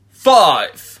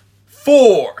5,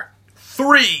 4,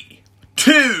 3,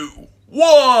 2,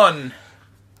 1.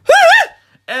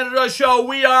 Energize Show,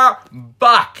 we are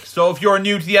back. So if you're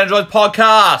new to the Energize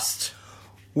podcast,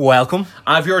 welcome.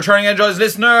 And if you're a returning Energize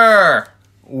listener,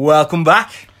 welcome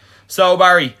back. So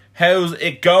Barry, how's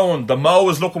it going? The Mo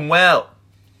is looking well.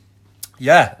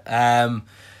 Yeah.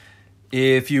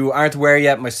 If you aren't aware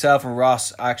yet, myself and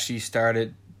Ross actually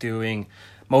started doing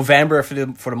Movember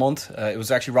for the month. It was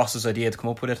actually Ross's idea to come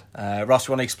up with it. Ross,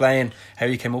 you want to explain how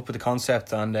you came up with the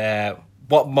concept and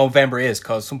what Movember is?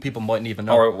 Because some people mightn't even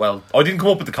know. Or, well, I didn't come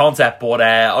up with the concept, but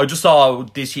I just saw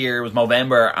this year was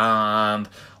Movember, and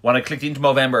when I clicked into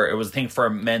Movember, it was a thing for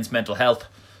men's mental health.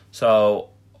 So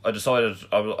I decided,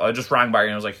 I just rang Barry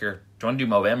and I was like, here, do you want to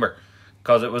do Movember?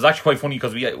 Because it was actually quite funny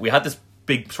because we had this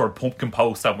big sort of pumpkin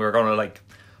post and we were going to like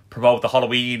promote the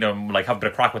Halloween and like have a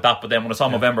bit of crack with that. But then when I saw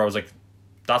Movember, I was like,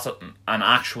 that's an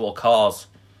actual cause.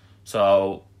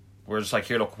 So we're just like,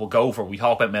 here, look, we'll go for it. We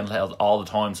talk about mental health all the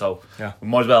time, so we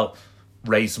might as well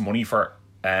raise some money for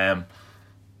it.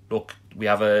 Look, we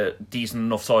have a decent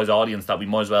enough size audience that we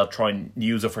might as well try and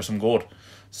use it for some good.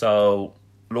 So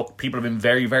look, people have been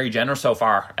very, very generous so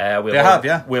far. We have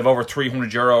over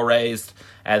 €300 raised.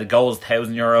 The goal is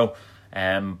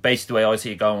 €1,000. Basically the way I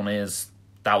see it going is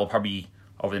that will probably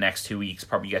over the next 2 weeks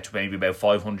probably get to maybe about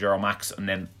 €500 max, and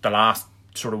then the last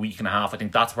sort of week and a half, I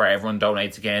think that's where everyone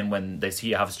donates again when they see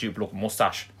you have a stupid looking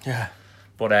mustache. Yeah.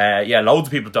 But loads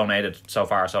of people donated so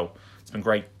far, so it's been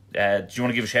great. Do you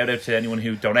want to give a shout out to anyone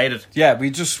who donated? Yeah,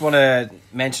 we just want to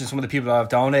mention some of the people that have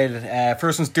donated.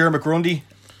 First one's Dermot Grundy,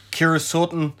 Kira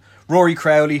Sutton, Rory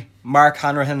Crowley, Mark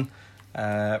Hanrahan,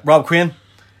 Rob Quinn,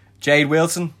 Jade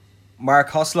Wilson, Mark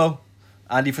Hoslow,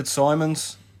 Andy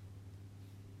Fitzsimons,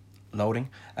 loading,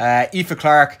 Aoife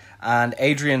Clark, and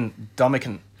Adrian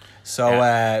Domican.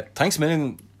 So thanks a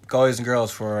million, guys and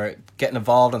girls, for getting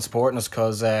involved and supporting us,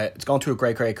 because it's gone to a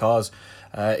great cause.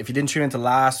 If you didn't tune into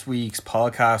last week's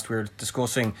podcast, we were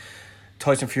discussing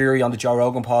Tyson Fury on the Joe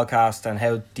Rogan podcast and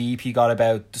how deep he got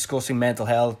about discussing mental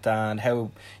health and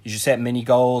how you should set mini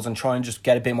goals and try and just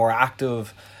get a bit more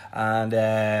active.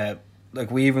 And like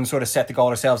we even sort of set the goal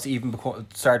ourselves to even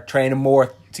start training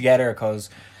more together, because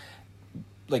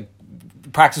like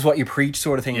practice what you preach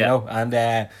sort of thing, you know.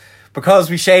 And because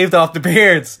we shaved off the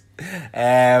beards,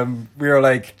 we were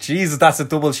like, Jesus, that's a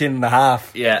double chin and a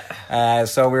half. Yeah.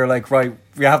 So we were like, right,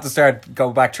 we have to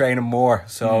go back training more.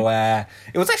 So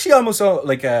it was actually almost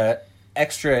like a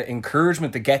extra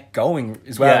encouragement to get going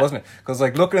as well, wasn't it? Because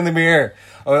like looking in the mirror,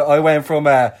 I went from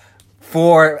a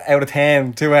 4 out of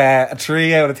 10 to a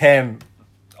 3 out of 10.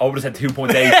 I would have said 2.8,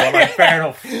 but like, fair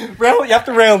enough. You have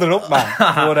to round it up, man.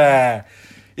 But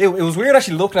it was weird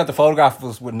actually looking at the photograph of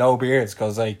us with no beards,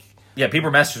 because like... Yeah,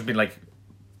 people messaged me like,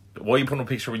 why are you putting a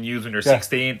picture when you're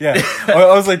 16? Yeah.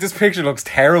 I was like, this picture looks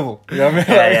terrible. You know what I mean?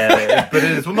 Yeah. But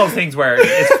it's one of those things where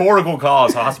it's for a good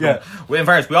cause. So it has to be. In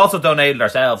fairness, we also donated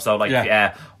ourselves. So like,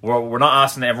 we're not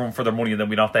asking everyone for their money and then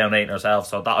we're not donating ourselves.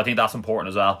 So I think that's important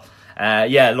as well.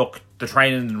 Look, the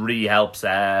training really helps.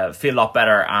 Feel a lot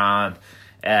better, and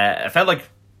I felt like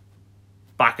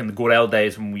back in the good old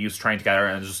days when we used to train together,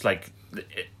 and it's just like,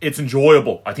 it's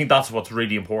enjoyable. I think that's what's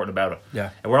really important about it. Yeah.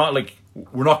 And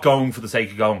we're not going for the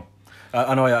sake of going.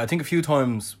 I know, I think a few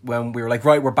times when we were like,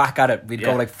 right, we're back at it, we'd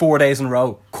go like 4 days in a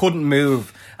row, couldn't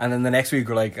move, and then the next week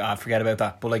we're like, forget about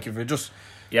that. But like if we're just...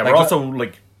 Yeah, we're also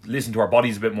like listen to our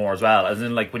bodies a bit more as well, as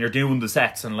in like when you're doing the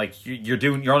sets and like you're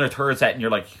on your third set and you're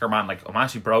like, here man, like I'm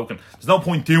actually broken. There's no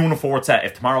point doing a fourth set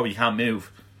if tomorrow you can't move.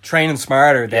 Training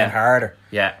smarter than harder.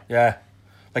 Yeah.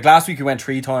 Like last week we went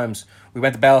 3 times. We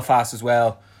went to Belfast as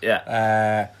well.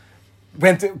 Yeah.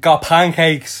 Got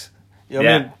pancakes. You know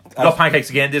what I mean? Got pancakes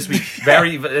again this week.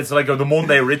 It's like the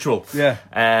Monday ritual. Yeah.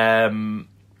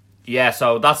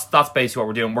 So that's basically what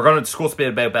we're doing. We're going to discuss a bit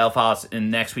about Belfast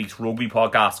in next week's rugby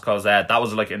podcast, because that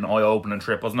was like an eye-opening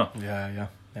trip, wasn't it? Yeah.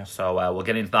 So we'll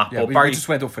get into that. Yeah, but we Barry, just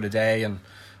went up for the day and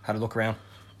had a look around.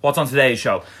 What's on today's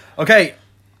show? Okay.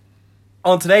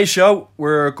 On today's show,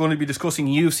 we're going to be discussing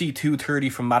UFC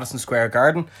 230 from Madison Square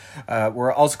Garden.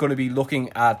 We're also going to be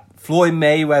looking at Floyd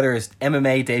Mayweather's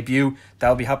MMA debut. That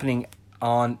will be happening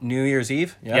on New Year's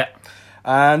Eve. Yeah.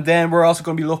 And then we're also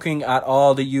going to be looking at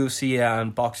all the UFC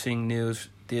and boxing news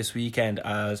this weekend,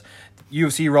 as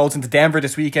UFC rolls into Denver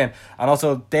this weekend. And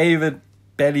also David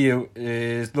Bellew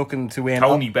is looking to win...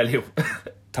 Tony Bellew.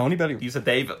 Tony Bellew. You said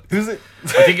David. Who's it?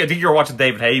 I think you were watching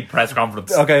David Haye press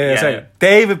conference. Okay, sorry.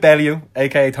 David Bellew,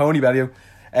 aka Tony Bellew,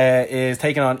 is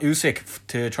taking on Usyk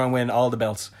to try and win all the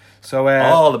belts. So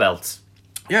all the belts.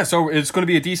 Yeah, so it's going to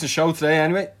be a decent show today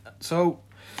anyway. So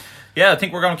yeah, I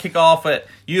think we're going to kick off at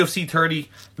UFC 30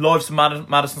 live from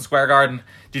Madison Square Garden.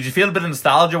 Did you feel a bit of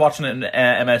nostalgia watching it in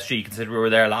MSG, considering we were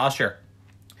there last year?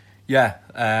 Yeah.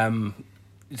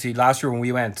 You see, last year when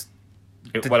we went,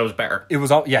 It was better. it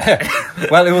was all, yeah.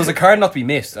 Well, it was a card not to be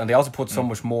missed, and they also put so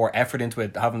much more effort into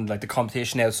it, having like the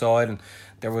competition outside, and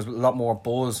there was a lot more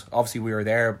buzz. Obviously, we were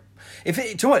there. Do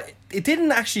you know what? It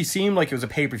didn't actually seem like it was a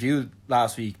pay-per-view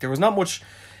last week. There was not much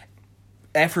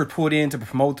effort put in to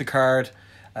promote the card.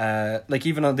 Like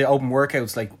even on the open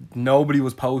workouts, like nobody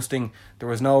was posting. There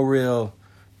was no real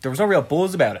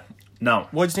buzz about it. No.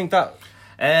 Why do you think that?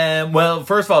 Well,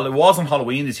 first of all, it wasn't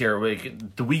Halloween this year.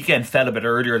 Like, the weekend fell a bit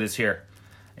earlier this year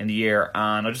in the year,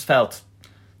 and I just felt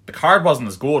the card wasn't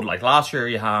as good. Like last year,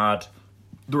 you had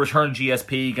the return of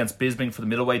GSP against Bisping for the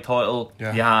middleweight title.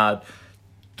 Yeah. You had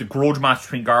the grudge match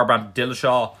between Garbrandt and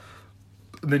Dillashaw.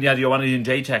 And then you had Joanna and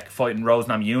Jacek fighting Rose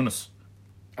Namajunas.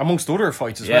 Amongst other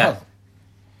fights as Yeah. well.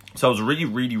 So it was a really,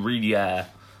 really, really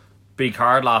big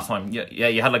card last time. Yeah,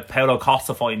 you had like Paulo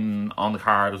Costa fighting on the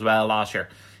card as well last year.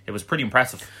 It was pretty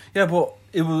impressive. Yeah, but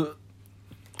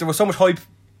there was so much hype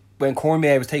when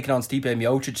Cormier was taking on Stipe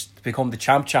Miocic to become the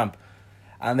champ.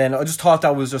 And then I just thought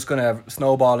that was just going to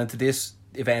snowball into this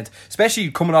event, especially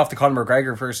coming off the Conor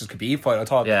McGregor versus Khabib fight. I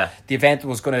thought the event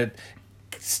was going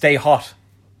to stay hot,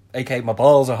 aka my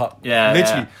balls are hot,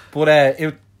 literally. But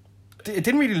it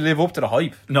didn't really live up to the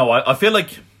hype. No, I feel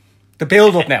like the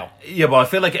build up now. Yeah, but I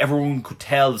feel like everyone could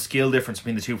tell the skill difference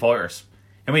between the two fighters.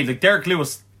 I mean, like Derek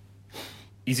Lewis,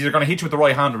 he's either going to hit you with the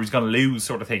right hand or he's going to lose,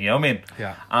 sort of thing. You know what I mean?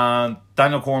 Yeah. And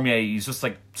Daniel Cormier, he's just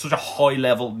like such a high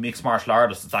level mixed martial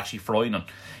artist. It's actually frightening.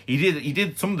 He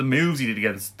did some of the moves he did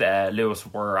against Lewis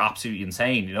were absolutely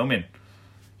insane. You know what I mean?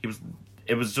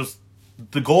 It was just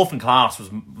the gulf in class was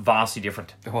vastly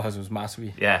different. It was massively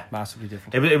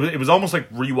different. It was almost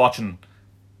like rewatching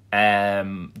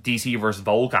DC versus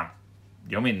Volkan.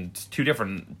 You know what I mean? It's two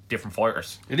different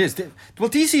fighters. It is. Well,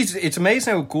 it's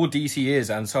amazing how good DC is,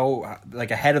 and so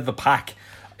like ahead of the pack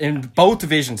in both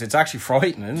divisions. It's actually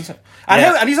frightening, isn't it?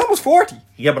 And he's almost 40.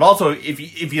 Yeah, but also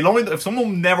if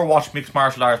someone never watched mixed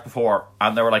martial arts before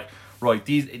and they were like, right,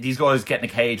 these guys get in a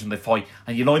cage and they fight,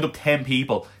 and you lined up 10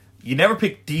 people, you never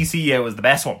pick DC out as the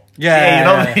best one. Yeah, you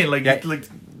know what I mean? Like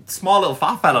small little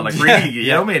fat fella, like really, you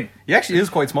know what I mean? He actually is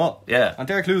quite small. Yeah. And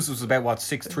Derek Lewis was about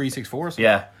 6'3", 6'4".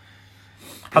 Yeah.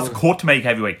 Has a cut to make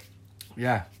heavyweight.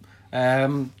 Yeah.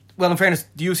 Well, in fairness,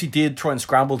 the UFC did try and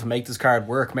scramble to make this card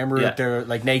work. Remember,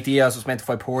 like Nate Diaz was meant to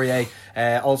fight Poirier.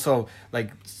 Also,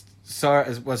 like,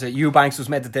 was it Eubanks was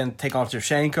meant to then take on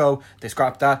Shevchenko. They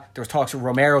scrapped that. There was talks of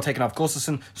Romero taking off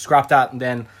Gustafsson. Scrapped that, and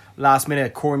then last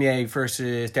minute Cormier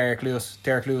versus Derek Lewis.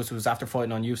 Derek Lewis was after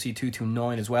fighting on UFC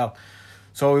 229 as well.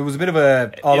 So it was a bit of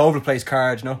a all over the place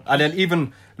card, you know. And then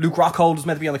even Luke Rockhold was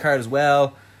meant to be on the card as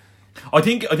well. I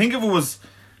think if it was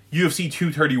UFC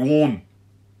 231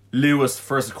 Lewis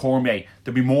versus Cormier,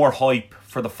 there'd be more hype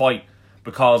for the fight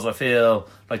because I feel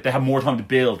like they have more time to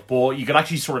build. But you could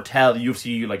actually sort of tell the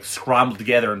UFC like scrambled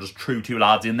together and just threw two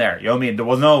lads in there. You know what I mean? There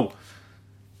was no,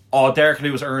 Derek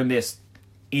Lewis earned this,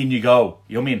 in you go.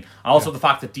 You know what I mean? And also the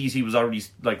fact that DC was already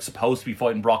like supposed to be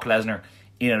fighting Brock Lesnar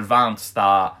in advance,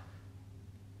 that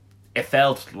it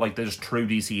felt like they just threw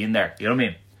DC in there. You know what I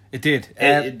mean? It did.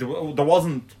 There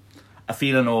wasn't a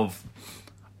feeling of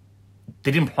they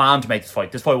didn't plan to make this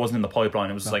fight. This fight wasn't in the pipeline.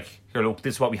 It was like, here, look,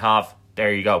 this is what we have.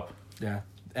 There you go. Yeah.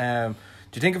 Do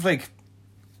you think if like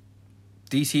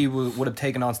DC would have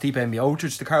taken on Stipe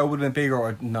Miocic, the card would have been bigger,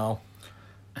 or no?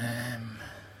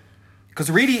 Because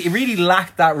it really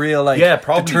lacked that real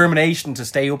determination to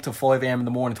stay up till 5 a.m. in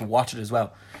the morning to watch it as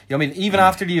well. You know what I mean? Even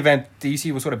after the event,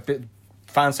 DC was sort of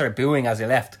fans started booing as they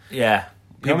left. Yeah.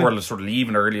 People were sort of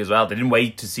leaving early as well. They didn't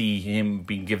wait to see him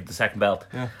being given the second belt.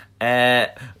 Yeah.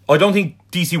 I don't think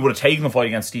DC would have taken the fight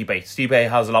against Stipe. Stipe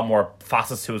has a lot more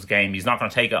facets to his game. He's not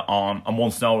going to take it on a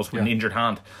month's notice with an injured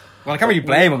hand. Well, I can't really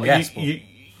blame him, yes.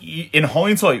 In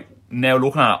hindsight, now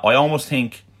looking at it, I almost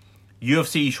think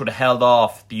UFC should have held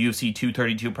off the UFC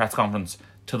 232 press conference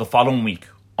to the following week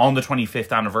on the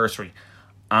 25th anniversary.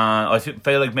 And I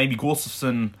feel like maybe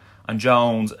Gustafsson and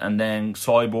Jones and then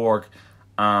Cyborg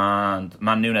and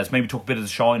Man Nunes maybe took a bit of the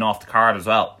shine off the card as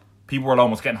well. People were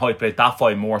almost getting hyped about that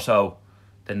fight more so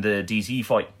than the DC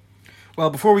fight. Well,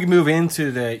 before we move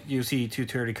into the UFC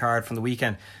 230 card from the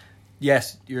weekend,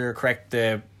 yes, you're correct.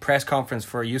 The press conference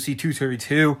for UFC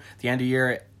 232, the end of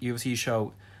year UFC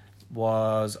show,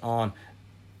 was on.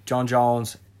 John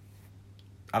Jones,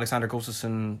 Alexander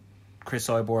Gustafsson, Chris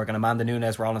Cyborg and Amanda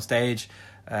Nunes were all on stage.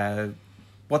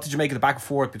 What did you make of the back and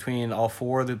forth between all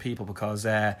four of the people? Because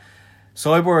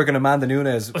Cyborg and Amanda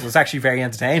Nunes was actually very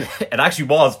entertaining. It actually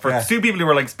was. For two people who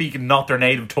were like speaking not their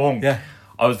native tongue. Yeah.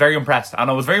 I was very impressed. And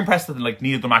I was very impressed that like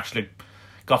neither of them actually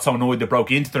got so annoyed they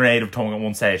broke into their native tongue at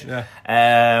one stage.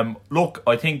 Yeah. Look,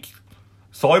 I think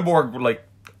Cyborg like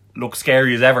looks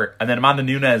scary as ever, and then Amanda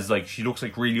Nunes, like, she looks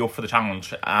like really up for the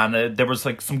challenge, and there was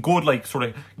like some good like sort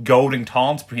of goading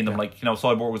taunts between them. Like, you know,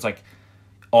 Cyborg was like,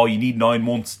 "Oh, you need 9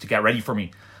 months to get ready for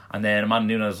me," and then Amanda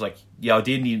Nunes was like, "Yeah, I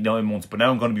did need 9 months, but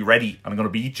now I'm going to be ready and I'm going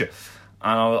to beat you."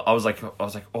 And I was like,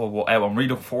 "Oh, well, I'm really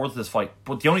looking forward to this fight."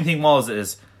 But the only thing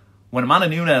is when Amanda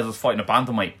Nunes was fighting a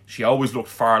bantamweight, she always looked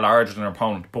far larger than her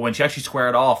opponent. But when she actually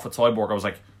squared off with Cyborg, I was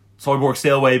like, Cyborg's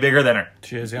still way bigger than her.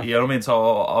 She is, yeah. You know what I mean?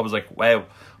 So I was like, wow.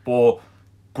 But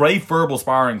great verbal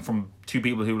sparring from two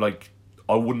people who, like,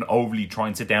 I wouldn't overly try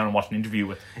and sit down and watch an interview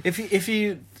with. If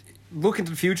you look into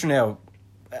the future now,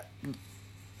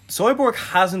 Cyborg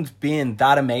hasn't been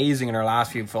that amazing in her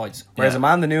last few fights, whereas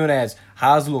Amanda Nunes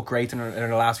has looked great in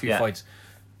her last few fights.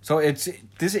 So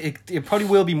it probably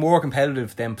will be more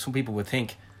competitive than some people would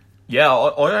think. Yeah,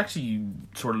 I actually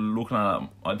sort of looking at it,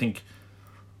 I think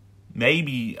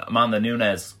maybe Amanda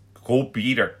Nunes could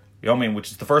beat her. You know what I mean? Which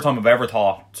is the first time I've ever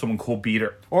thought someone could beat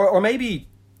her. Or maybe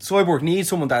Cyborg needs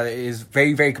someone that is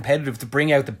very, very competitive to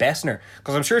bring out the best in her.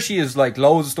 Because I'm sure she has like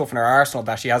loads of stuff in her arsenal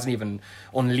that she hasn't even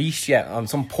unleashed yet on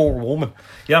some poor woman.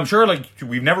 Yeah, I'm sure like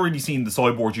we've never really seen the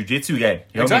Cyborg jiu-jitsu game.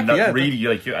 You know exactly, what I mean? yeah.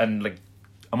 Really, like, and like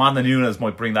Amanda Nunes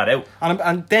might bring that out.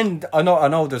 And then I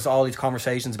know there's all these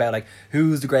conversations about like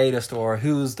who's the greatest or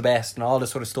who's the best and all this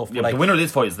sort of stuff. Yeah, but like, the winner of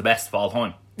this fight is the best of all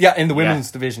time. Yeah, in the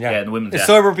women's division, yeah. Yeah, in the women's, If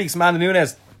Cyborg beats Amanda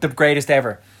Nunes, the greatest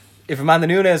ever. If Amanda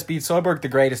Nunes beats Cyborg, the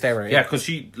greatest ever. Yeah, because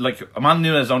she, like, Amanda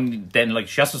Nunes only then, like,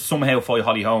 she has to somehow fight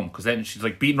Holly Holm, because then she's,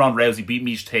 like, beating Ronda Rousey, beating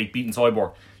Miesha Tate, beating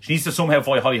Cyborg. She needs to somehow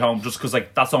fight Holly Holm, just because,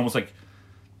 like, that's almost, like,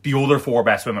 the other 4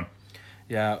 best women.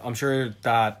 Yeah, I'm sure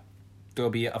that there'll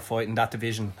be a fight in that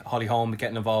division. Holly Holm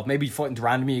getting involved. Maybe fighting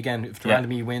Durandamy again, if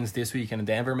Durandamy wins this weekend in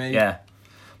Denver, maybe. Yeah.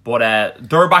 But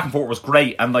their back and forth was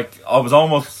great, and, like, I was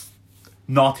almost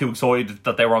not too excited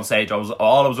that they were on stage.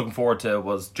 All I was looking forward to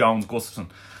was Jones-Gustafsson.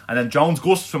 And then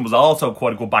Jones-Gustafsson was also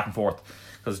quite a good back and forth,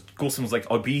 because Gustafsson was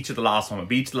like, I beat you the last time.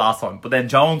 But then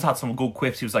Jones had some good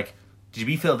quips. He was like, did you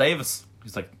beat Phil Davis?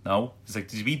 He's like, no. He's like,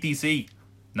 did you beat DC?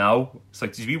 No. He's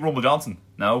like, did you beat Rumble Johnson?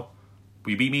 No. But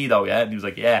you beat me though, yeah? And he was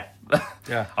like, yeah.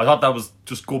 Yeah. I thought that was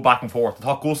just good back and forth. I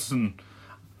thought Gustafsson,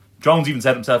 Jones even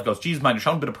said himself, goes, geez man, you're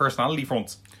showing a bit of personality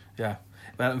fronts. Yeah.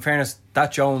 Well, in fairness,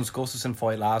 that Jones-Gustafsson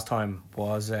fight last time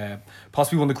was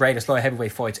possibly one of the greatest light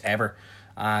heavyweight fights ever.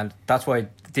 And that's why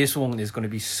this one is going to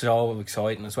be so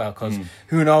exciting as well, because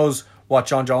who knows what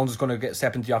John Jones is going to get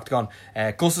step into the octagon.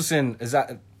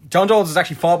 John Jones has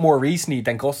actually fought more recently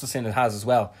than Gustafsson has as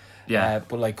well. Yeah.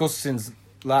 But like Gustafsson's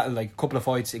like couple of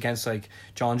fights against like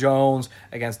John Jones,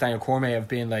 against Daniel Cormier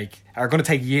are going to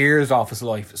take years off his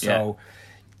life. So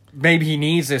maybe he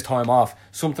needs this time off.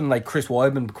 Something like Chris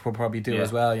Weidman could probably do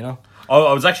as well, you know.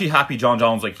 I was actually happy John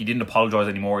Jones, like, he didn't apologise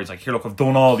anymore. He's like, here, look, I've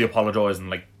done all the apologising,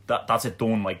 like, that's it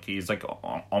done. Like, he's like,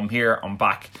 I'm here, I'm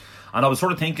back. And I was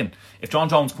sort of thinking, if John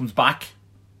Jones comes back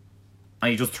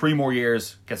and he does 3 more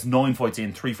years, gets 9 fights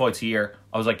in, 3 fights a year,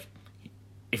 I was like,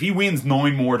 if he wins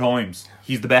 9 more times,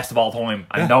 he's the best of all time,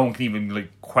 and no one can even like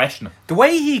question it. The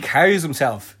way he carries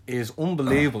himself is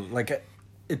unbelievable. Like,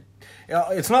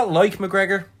 it's not like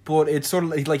McGregor, but it's sort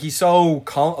of like he's so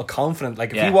confident.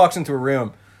 Like, if he walks into a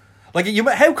room, like, you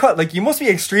must be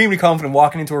extremely confident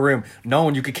walking into a room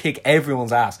knowing you could kick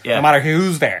everyone's ass, no matter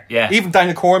who's there. Yeah. Even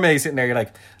Daniel Cormier sitting there, you're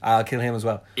like, I'll kill him as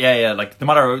well. Yeah, like, no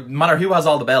matter who has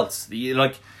all the belts,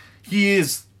 like, he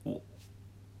is,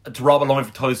 to rob a line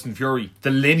for Tyson Fury, the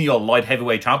lineal light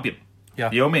heavyweight champion. Yeah.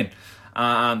 You know what I mean?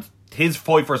 And his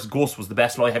fight versus Gus was the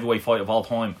best light heavyweight fight of all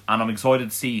time, and I'm excited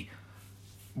to see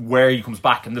where he comes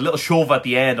back. And the little shove at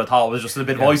the end, I thought, was just a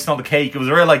bit of icing on the cake. It was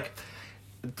real, like,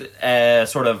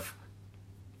 sort of,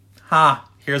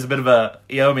 here's a bit of a,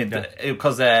 you know what I mean?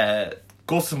 Because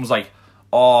Gustafsson was like,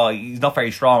 oh, he's not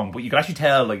very strong, but you could actually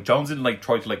tell, like, Jones didn't like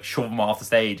try to like shove him off the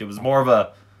stage. It was more of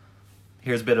a,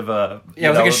 here's a bit of a, it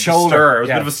was like a shoulder. Stir. It was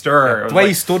a bit of a stir. The way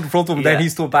he stood in front of him, then he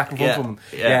stood back in front of him.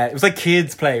 Yeah, it was like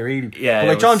kids play, really. Yeah, but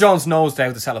like, John Jones knows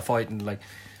how to sell a fight, and like,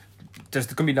 there's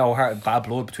going to be no bad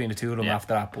blood between the two of them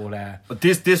after that. But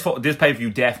this pay-per-view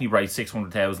definitely breaks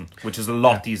 600,000, which is a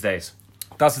lot these days.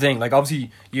 That's the thing. Like, obviously,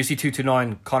 UFC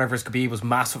 229, Conor vs Khabib was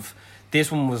massive.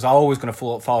 This one was always going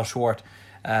to fall short.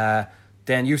 Then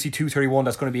UFC 231,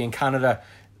 that's going to be in Canada.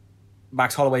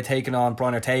 Max Holloway taking on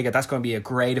Brian Ortega. That's going to be a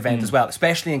great event as well,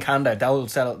 especially in Canada.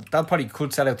 That probably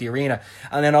could sell out the arena.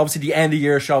 And then obviously the end of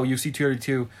year show, UFC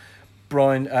 232,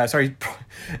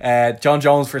 John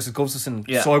Jones versus Gustafsson,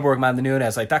 Cyborg, Amanda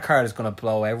Nunes. Like, that card is going to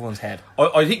blow everyone's head.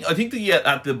 I think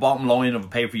at the bottom line of a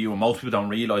pay-per-view, and most people don't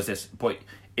realise this, but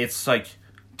it's like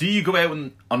do you go out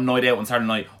on a night out on Saturday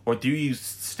night, or do you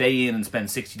stay in and spend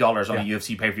 $60 on a UFC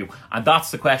pay-per-view? And that's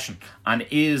the question. And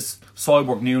is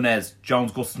Cyborg Nunes,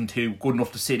 Jones Gustafsson 2 good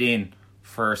enough to sit in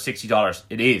for $60?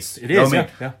 It is. It is,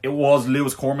 yeah. It was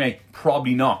Lewis Cormier,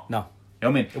 probably not. No. You know what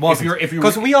I mean? It wasn't.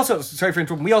 Because we also, sorry for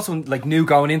interrupting, we also like knew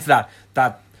going into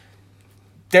that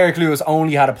Derek Lewis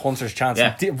only had a puncher's chance.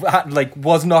 Yeah. Like,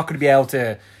 was not going to be able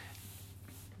to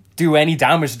do any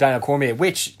damage to Daniel Cormier,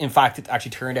 which in fact it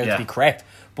actually turned out to be correct.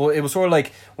 But it was sort of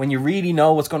like, when you really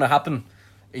know what's going to happen,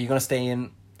 are you going to stay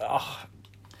in? I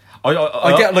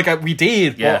get, like, we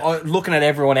did, but looking at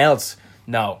everyone else,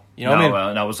 no. You know what I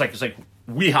mean? No, it's like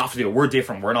we have to do it. We're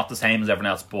different. We're not the same as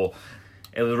everyone else. But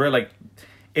it was really like,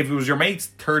 if it was your mate's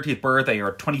 30th birthday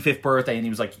or 25th birthday and he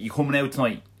was like, you coming out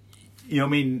tonight? You know what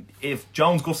I mean? If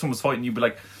Jones Gustafsson was fighting, you'd be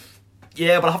like,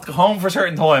 yeah, but I have to go home for a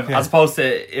certain time. Yeah. As opposed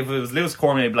to, if it was Lewis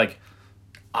Cormier, you'd be like,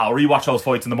 I'll rewatch those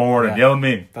fights in the morning. Yeah. You know what I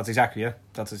mean? That's exactly it.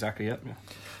 Yeah.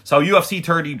 So UFC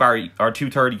 30, Barry, or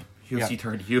 230. UFC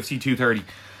 30. UFC 230.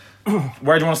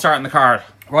 Where do you want to start in the card?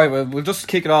 Right, well, we'll just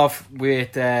kick it off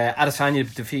with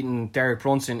Adesanya defeating Derek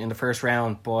Brunson in the first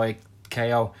round by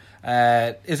KO.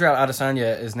 Israel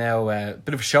Adesanya is now a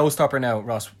bit of a showstopper now,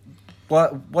 Ross.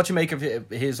 What do you make of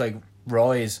his like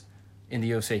rise in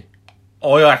the UFC?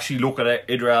 I actually look at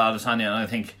Israel Adesanya and I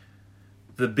think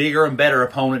the bigger and better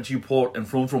opponent you put in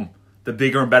front of him, the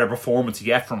bigger and better performance you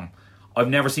get from him. I've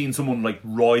never seen someone like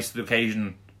rise to the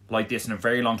occasion like this in a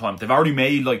very long time. They've already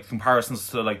made like comparisons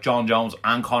to like John Jones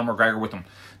and Conor McGregor with him.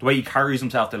 The way he carries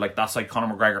himself, they're like, that's like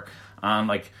Conor McGregor. And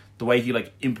like the way he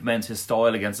like implements his style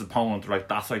against his opponent, they're like,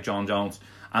 that's like John Jones.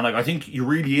 And like, I think he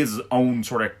really is his own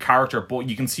sort of character, but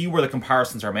you can see where the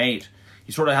comparisons are made.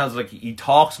 He sort of has like, he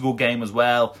talks a good game as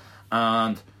well.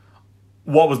 And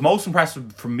what was most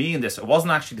impressive for me in this, it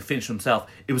wasn't actually the finish himself,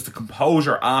 it was the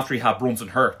composure after he had Brunson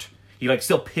hurt. He like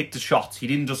still picked his shots. He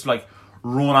didn't just like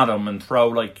run at him and throw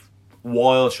like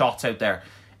wild shots out there.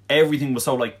 Everything was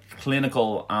so like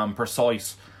clinical and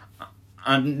precise.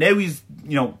 And now he's,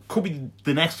 you know, could be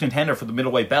the next contender for the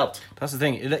middleweight belt. That's the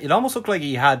thing. It almost looked like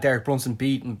he had Derek Brunson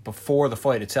beaten before the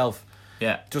fight itself.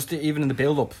 Yeah. Just even in the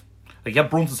build-up. Like, yeah,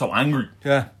 Brunson so angry.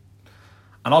 Yeah.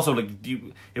 And also, like,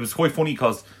 it was quite funny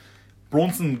because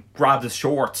Brunson grabbed his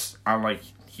shorts and, like,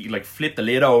 he, like, flipped the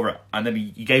lid over it. And then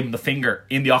he gave him the finger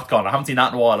in the octagon. I haven't seen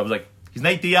that in a while. I was like, he's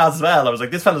Nate Diaz as well. I was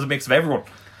like, this fella's a mix of everyone.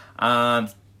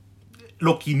 And,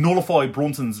 look, he nullified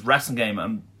Brunson's wrestling game.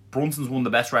 And Brunson's one of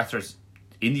the best wrestlers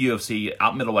in the UFC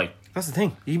at middleweight. That's the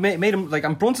thing. He made him, like,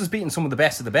 and Brunson's beaten some of the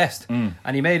best.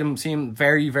 And he made him seem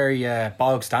very, very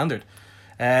bog standard.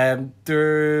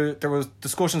 There was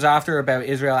discussions after about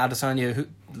Israel Adesanya, who,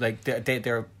 like,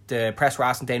 the press were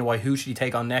asking Dana White, who should he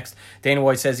take on next? Dana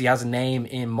White says he has a name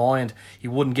in mind. He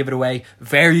wouldn't give it away.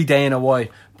 Very Dana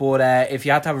White. But if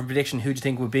you had to have a prediction, who do you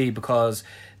think would be? Because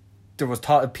there was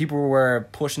people were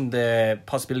pushing the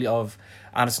possibility of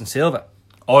Anderson Silva.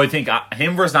 Oh, I think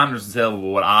him versus Anderson Silva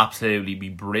would absolutely be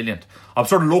brilliant. I'm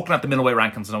sort of looking at the middleweight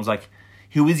rankings and I was like,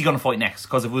 who is he going to fight next?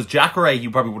 Because if it was Jacare,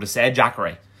 you probably would have said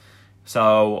Jacare.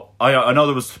 So I know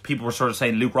there was people were sort of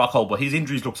saying Luke Rockhold, but his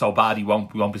injuries look so bad we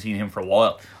won't be seeing him for a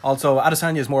while. Also,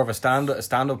 Adesanya is more of a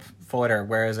stand-up fighter,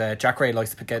 whereas Jacare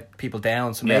likes to get people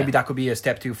down. So maybe that could be a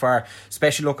step too far,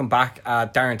 especially looking back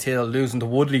at Darren Till losing to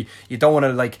Woodley. You don't want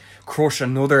to like crush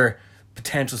another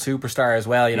potential superstar as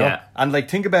well, you know. Yeah. And like,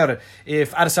 think about it.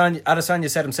 If Adesanya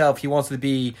said himself he wants to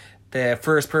be the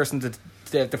first person to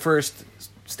the first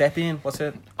step in. What's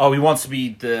it? Oh, he wants to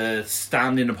be the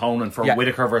stand-in opponent for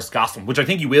Whittaker versus Gastelum, which I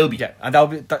think he will be. Yeah, and that'll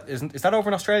be is that over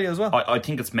in Australia as well? I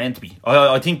think it's meant to be.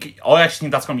 I actually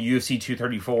think that's going to be UFC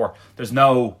 234.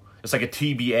 It's like a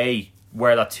TBA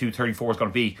where that 234 is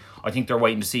going to be. I think they're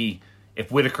waiting to see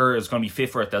if Whittaker is going to be fit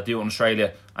for it. They'll do it in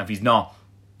Australia, and if he's not,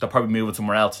 they'll probably move it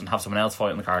somewhere else and have someone else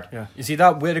fight on the card. Yeah, you see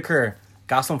that Whittaker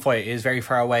Gastelum fight is very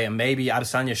far away, and maybe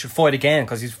Adesanya should fight again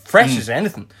because he's fresh as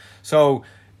anything. So,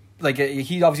 like,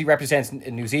 he obviously represents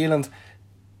New Zealand.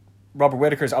 Robert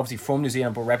Whittaker is obviously from New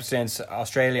Zealand, but represents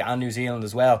Australia and New Zealand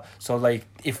as well. So, like,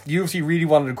 if UFC really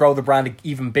wanted to grow the brand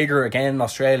even bigger again in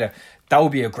Australia, that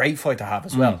would be a great fight to have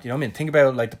as well. You know what I mean? Think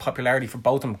about like the popularity for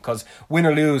both of them, because win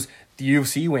or lose, the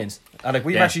UFC wins. And like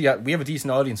we have a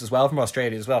decent audience as well from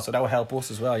Australia as well, so that will help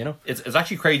us as well. You know, it's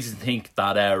actually crazy to think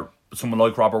that someone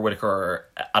like Robert Whittaker or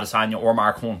Adesanya or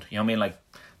Mark Hunt, you know what I mean, like,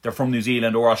 they're from New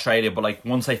Zealand or Australia, but like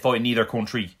once they fight in either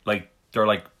country, like they're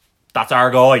like, that's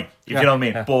our guy, if you know what I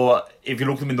mean. Yeah. But if you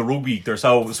look at them in the rugby, they're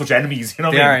such enemies, you know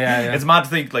what I mean? Yeah. It's mad to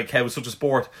think like how it's such a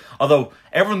sport. Although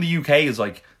everyone in the UK is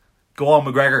like, go on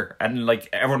McGregor, and like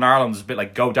everyone in Ireland is a bit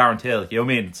like, go Darren Till, you know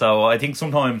what I mean? So I think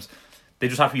sometimes they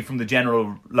just have to be from the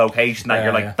general location that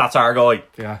you're like, that's our guy.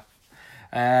 Yeah.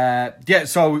 Yeah,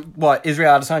 so what,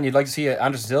 Israel Adesanya, you'd like to see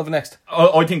Anderson Silva next?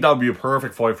 I think that would be a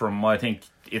perfect fight for him. I think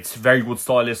it's a very good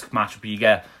stylistic matchup.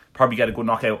 You probably get a good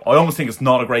knockout. I almost think it's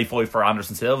not a great fight for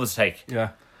Anderson Silva to take. Yeah.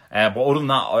 But other than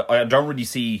that, I don't really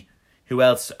see who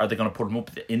else are they going to put him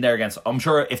up in there against. I'm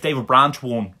sure if David Branch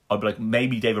won, I'd be like,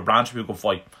 maybe David Branch would be a good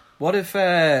fight. What if,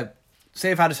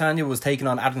 say if Adesanya was taking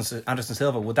on Anderson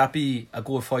Silva, would that be a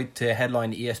good fight to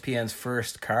headline ESPN's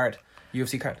first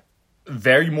UFC card?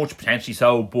 Very much potentially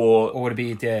so, but... Or would it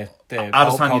be the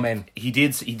Adesanya, he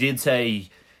did say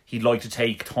he'd like to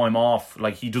take time off.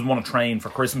 Like, he doesn't want to train for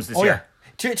Christmas this year.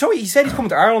 Yeah. Joey, he said he's coming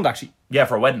to Ireland, actually. Yeah,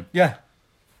 for a wedding. Yeah.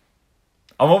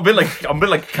 I'm a bit like,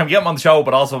 can we get him on the show?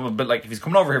 But also I'm a bit like, if he's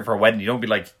coming over here for a wedding, you don't be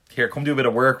like, here, come do a bit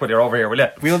of work when you're over here, will you?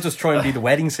 We'll just try and be the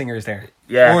wedding singers there.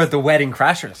 Yeah. Or the wedding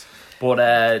crashers. But,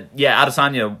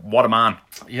 Adesanya, what a man.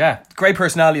 Yeah, great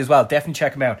personality as well. Definitely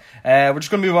check him out. We're just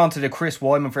going to move on to the Chris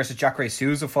Weidman versus Jacare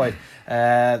Souza fight.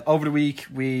 Over the week,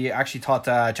 we actually thought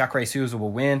that Jacare Souza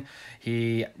would win.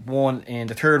 He won in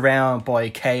the third round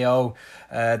by KO.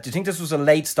 Do you think this was a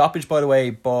late stoppage, by the way,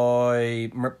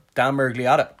 by Dan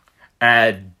Miragliotta?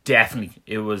 Definitely.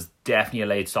 It was definitely a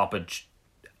late stoppage.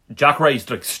 Jacare's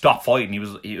like, stopped fighting. He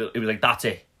was like, that's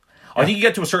it. I think you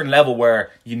get to a certain level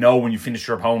where you know when you finish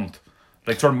your opponent.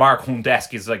 Like, sort of Mark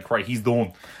Hunt-esque is like, right, he's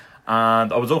done.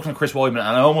 And I was looking at Chris Weidman and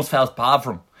I almost felt bad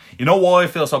for him. You know why I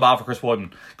feel so bad for Chris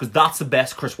Weidman? Because that's the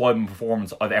best Chris Weidman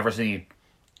performance I've ever seen.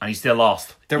 And he still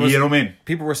lost. You know what I mean?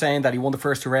 People were saying that he won the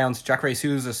first 2 rounds. Jacare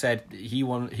Souza said he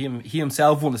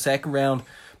himself won the second round.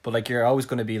 But, like, you're always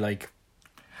going to be like...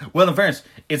 Well, in fairness,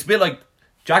 it's a bit like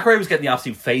Jacare was getting the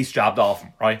absolute face jabbed off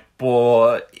him, right?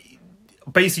 But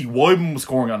basically, Weidman was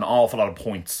scoring an awful lot of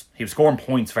points. He was scoring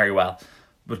points very well.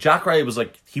 But Jacare was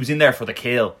like, he was in there for the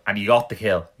kill, and he got the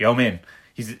kill. You know what I mean?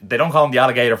 They don't call him the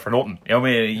alligator for nothing. You know what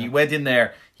I mean? He went in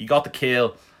there, he got the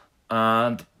kill,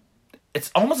 and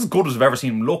it's almost as good as I've ever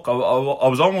seen him look. I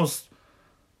was almost,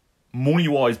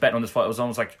 money-wise, betting on this fight. I was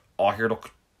almost like, here,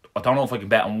 look, I don't know if I can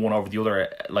bet on one over the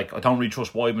other. Like, I don't really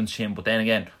trust Weidman's chin, but then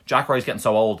again, Jacare's getting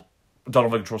so old, I don't know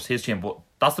if I can trust his chin, but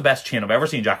that's the best chin I've ever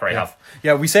seen Jacare have.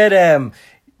 Yeah, we said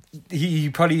he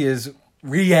probably is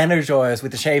re-energized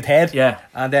with the shaved head. Yeah.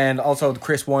 And then also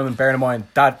Chris Weidman, bearing in mind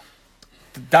that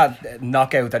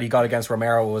knockout that he got against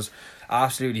Romero was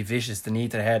absolutely vicious, the knee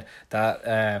to the head.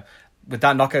 That with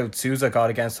that knockout Souza got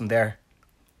against him there,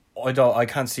 I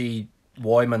can't see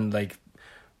Weidman like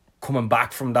coming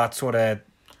back from that sort of...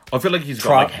 I feel like he's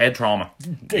got like head trauma.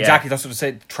 Exactly, that's what I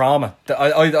said. Trauma.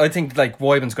 I think like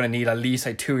Weidman's going to need at least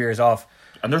like 2 years off.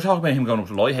 And they're talking about him going up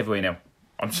to light heavyweight now.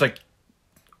 I'm just like,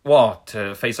 what,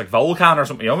 to face like Volkan or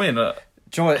something? You know what I mean?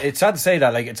 Do you know what, it's sad to say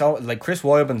that it's all like Chris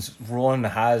Weidman's run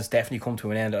has definitely come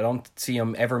to an end. I don't see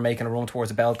him ever making a run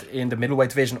towards a belt in the middleweight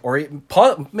division, or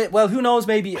well, who knows,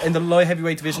 maybe in the light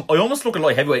heavyweight division. I almost look at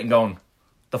light heavyweight and going,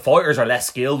 the fighters are less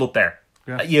skilled up there.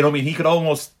 Yeah. You know what I mean? He could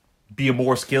almost be a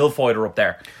more skilled fighter up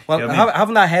there. Well, you know what I mean?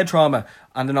 having that head trauma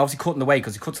and then obviously cutting the weight,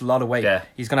 because he cuts a lot of weight, yeah,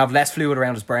 he's going to have less fluid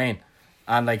around his brain,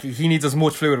 and like he needs as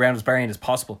much fluid around his brain as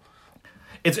possible.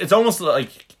 It's almost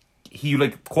like he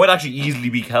like quite actually easily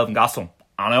beat Kelvin Gastelum,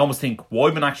 and I almost think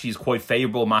Weidman actually is quite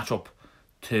favourable matchup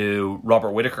to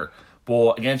Robert Whittaker.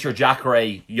 But against your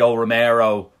Jacare, Yo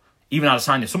Romero, even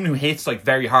Adesanya, someone who hits like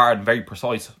very hard and very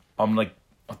precise, I'm like,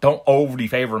 I don't overly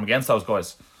favour him against those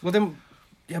guys. Well then,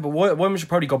 yeah, but Weidman should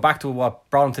probably go back to what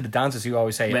brought him to the dances, you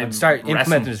always say, and start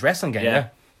implementing his wrestling game. Yeah,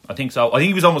 I think so. I think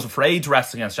he was almost afraid to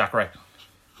wrestle against Jacare,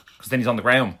 because then he's on the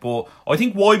ground. But I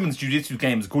think Weidman's jiu-jitsu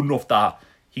game is good enough that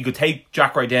he could take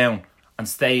Jacare down and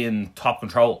stay in top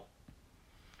control.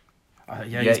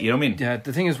 You know what I mean? Yeah,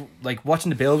 the thing is, like, watching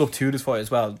the build-up to this fight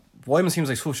as well, Weidman seems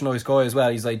like such a nice guy as well.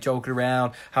 He's like joking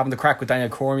around, having the crack with Daniel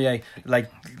Cormier,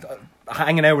 like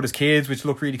hanging out with his kids, which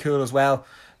look really cool as well.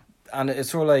 And it's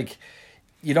sort of like,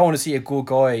 you don't want to see a good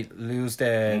guy lose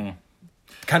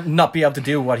can't not be able to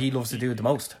do what he loves to do the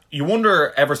most. You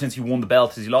wonder, ever since he won the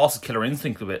belt, has he lost his killer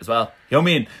instinct a bit as well? You know what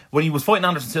I mean? When he was fighting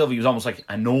Anderson Silva, he was almost like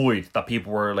annoyed that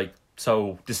people were like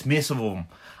so dismissive of him.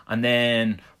 And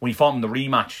then when he fought him in the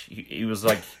rematch, he was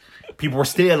like, people were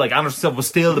still like, Anderson Silva was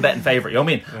still the betting favourite. You know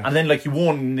what I mean? Yeah. And then like he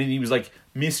won, and then he was like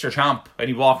Mr. Champ, and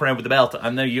he walked around with the belt.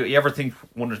 And then you ever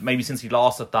wonder, maybe since he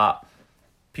lost it, that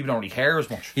people don't really care as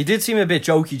much. He did seem a bit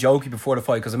jokey before the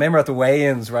fight, because I remember at the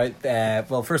weigh-ins, right?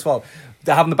 Well, first of all,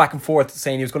 they're having the back and forth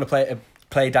saying he was going to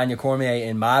play Daniel Cormier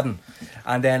in Madden,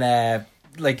 and then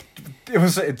this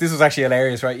was actually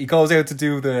hilarious, right? He goes out to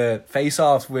do the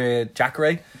face-offs with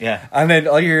Jacare, yeah, and then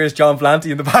all you hear is John Blanty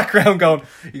in the background going,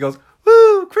 he goes,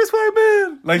 "Woo, Chris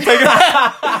Weidman!" Like, take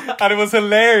it. And it was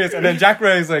hilarious. And then Jack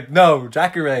Ray's like, no,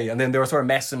 Jackie Ray. And then they were sort of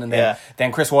messing. And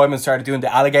then Chris Weidman started doing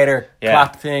the alligator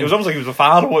clap thing. It was almost like he was a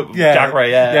fan of Jack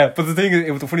Ray, Yeah, but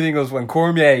the funny thing was when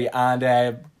Cormier and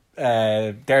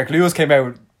Derek Lewis came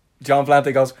out, John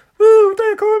Vellante goes, woo,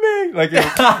 Derek Cormier. Like, it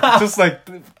was just like,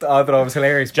 I thought it was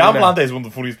hilarious. John Vellante is one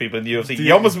of the funniest people in the UFC.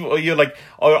 You're like,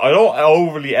 I don't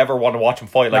overly ever want to watch him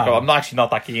fight. Like, I'm actually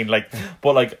not that keen. Like,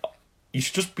 but like, you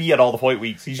should just be at all the fight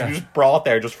weeks. He should be just brought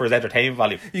there just for his entertainment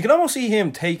value. You can almost see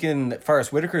him taking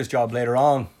Forrest Whitaker's job later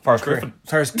on. Forrest Griffin.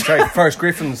 Forrest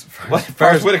Griffin's.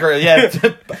 Forrest Whitaker, yeah.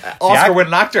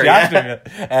 Oscar-winning actor.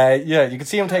 Yeah, you can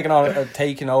see him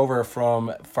taking over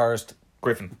from Forrest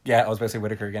Griffin. Yeah, I was about to say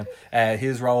Whitaker again.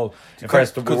 His role.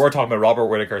 First, we were talking about Robert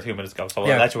Whitaker 2 minutes ago, so I'll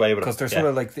let you away with it. Because they're sort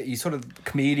of like, he's sort of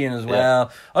comedian as well.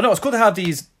 Oh no, it's good to have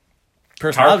these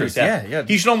personalities. Yeah.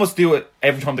 He should almost do it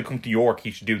every time they come to York.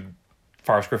 He should do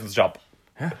Forrest Griffin's job.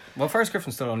 Yeah. Well, Forrest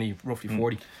Griffin's still only roughly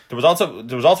 40. There was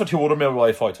also 2 other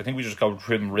middleweight fights. I think we just go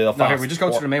through them real fast. Okay, we just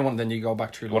go through the main one, then you go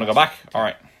back through. You want to go back? All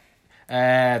right.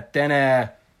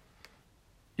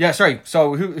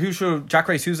 So who should Jack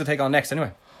Ray Souza take on next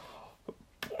anyway?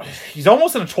 He's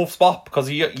almost in a tough spot because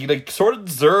he like sort of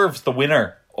deserves the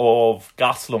winner of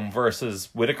Gastelum versus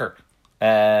Whitaker.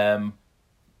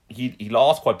 He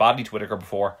lost quite badly to Whitaker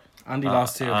before. And he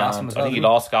lost to Gastelum as well. I think he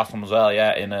lost Gastelum as well,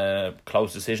 in a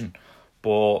close decision.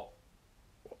 But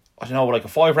I don't know, like a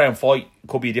 5-round fight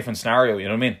could be a different scenario, you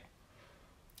know what I mean?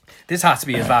 This has to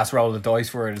be his last roll of the dice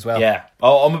for it as well. Yeah.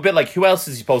 I'm a bit like, who else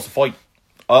is he supposed to fight?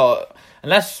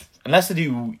 Unless they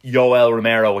do Yoel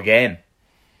Romero again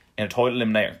in a title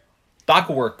eliminator. That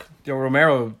could work.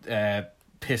 Romero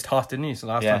pissed hot, didn't he? So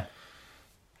last time.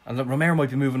 And Romero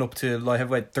might be moving up to light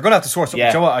heavyweight. They're going to have to source something. Yeah.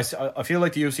 You know what? I feel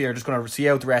like the UFC are just going to see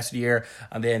out the rest of the year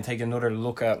and then take another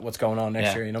look at what's going on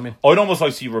next year. You know what I mean? I'd almost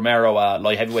like to see Romero at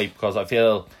light heavyweight because I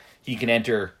feel he can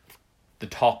enter the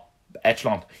top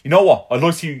echelon. You know what? I'd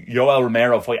like to see Yoel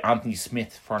Romero fight Anthony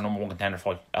Smith for a number 1 contender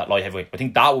fight at light heavyweight. I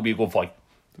think that would be a good fight.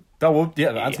 That would,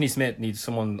 Anthony Smith needs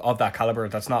someone of that caliber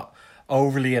that's not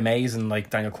overly amazing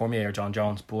like Daniel Cormier or John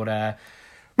Jones. But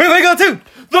moving on to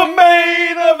the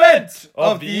main event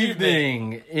of the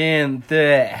evening in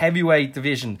the heavyweight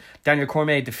division. Daniel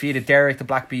Cormier defeated Derek the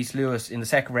Black Beast Lewis in the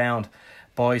second round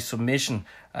by submission.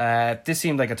 This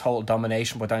seemed like a total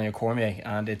domination by Daniel Cormier,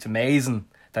 and it's amazing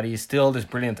that he's still this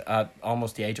brilliant at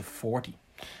almost the age of 40.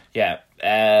 Yeah,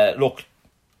 look,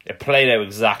 it played out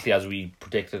exactly as we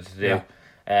predicted to do.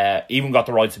 Even got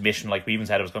the right submission, like we even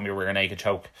said it was going to be a rear naked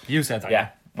choke. You said that. Yeah,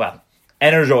 well,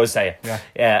 Energize say it.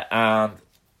 Yeah, and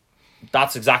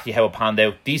that's exactly how it panned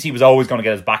out. DC was always going to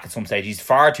get his back at some stage. He's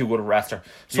far too good a wrestler.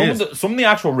 Some of the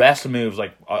actual wrestling moves,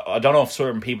 like I don't know if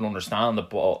certain people understand it,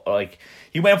 but like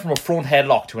he went from a front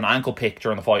headlock to an ankle pick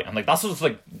during the fight, and like that's just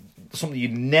like something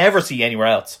you'd never see anywhere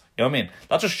else. You know what I mean?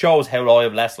 That just shows how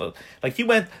live wrestler. Like he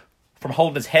went from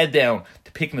holding his head down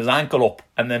to picking his ankle up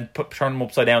and then turning him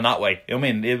upside down that way. You know what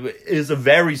I mean? It is a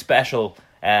very special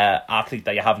athlete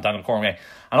that you have in Daniel Cormier.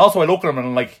 And also I look at him and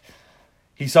I'm like,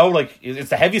 he's so like, it's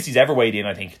the heaviest he's ever weighed in,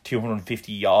 I think,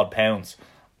 250 odd pounds.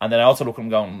 And then I also look at him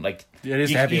going like, you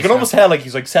can almost tell like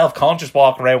he's like self-conscious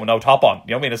walking around with no top on.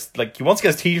 You know what I mean? It's like he wants to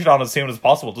get his t-shirt on as soon as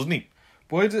possible, doesn't he?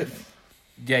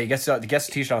 Yeah, he gets the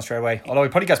t-shirt on straight away. Although he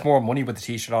probably gets more money with the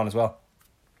t-shirt on as well.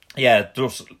 Yeah,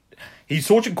 he's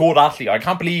such a good athlete. I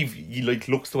can't believe he like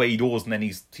looks the way he does, and then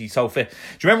he's so fit. Do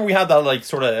you remember we had that like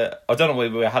sort of? I don't know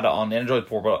whether we had it on Energize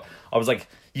before, but I was like,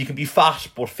 you can be fat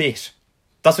but fit.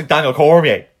 That's like Daniel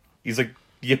Cormier. He's like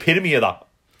the epitome of that.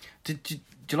 Do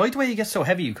you like the way he gets so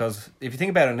heavy? Because if you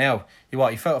think about it now, he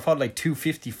fought like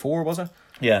 254, was it?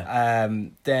 Yeah.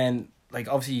 Then like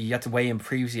obviously you had to weigh him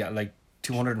previously at like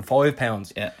 205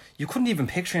 pounds. Yeah. You couldn't even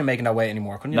picture him making that weight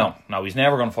anymore, couldn't you? No, he's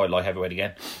never going to fight light heavyweight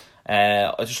again.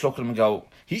 I just look at him and go,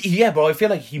 but I feel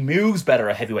like he moves better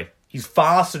at heavyweight. He's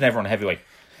faster than everyone at heavyweight.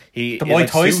 The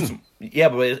Mike Tyson. Yeah,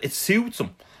 but it suits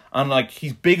him. And like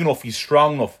he's big enough, he's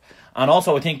strong enough. And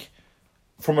also I think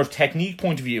from a technique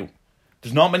point of view,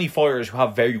 there's not many fighters who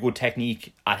have very good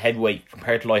technique at heavyweight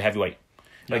compared to light heavyweight.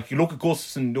 Like you look at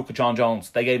Gus and look at John Jones,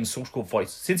 they gave him such good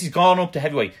fights. Since he's gone up to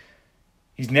heavyweight,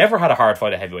 he's never had a hard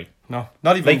fight at heavyweight. No,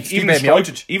 not even like even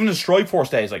the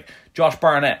Strikeforce days, like Josh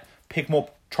Barnett, pick him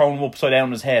up, throw him upside down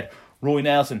on his head. Roy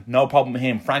Nelson, no problem with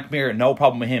him. Frank Mir, no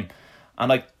problem with him. And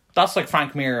like that's like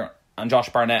Frank Mir and Josh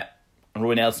Barnett and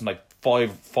Roy Nelson like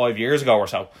five years ago or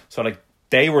so. So like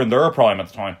they were in their prime at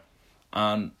the time.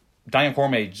 And Daniel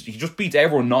Cormier, he just beats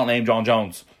everyone not named John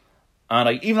Jones. And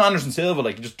like even Anderson Silva,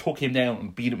 like he just took him down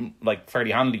and beat him like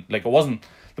fairly handily. Like it wasn't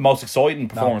the most exciting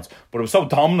performance, but it was so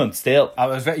dominant still.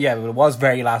 It was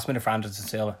very last minute for Anderson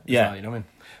Silva. Yeah. You know what I mean?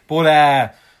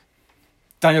 But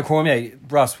Daniel Cormier,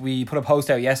 Ross, we put a post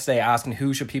out yesterday asking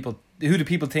who do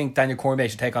people think Daniel Cormier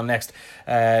should take on next.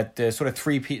 The sort of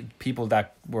three people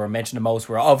that were mentioned the most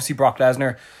were obviously Brock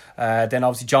Lesnar, then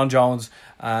obviously John Jones,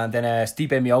 and then Stipe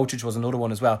Miocic was another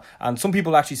one as well. And some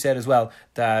people actually said as well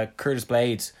that Curtis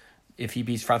Blades, if he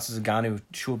beats Francis Ngannou,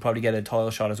 should probably get a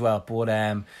title shot as well. But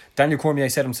Daniel Cormier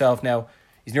said himself now,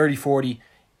 he's nearly 40.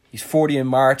 He's 40 in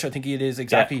March, I think it is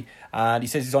exactly. Yeah. And he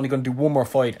says he's only going to do one more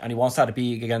fight, and he wants that to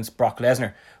be against Brock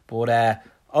Lesnar. But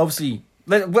obviously,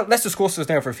 let's discuss this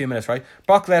now for a few minutes, right?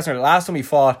 Brock Lesnar, the last time he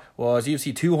fought was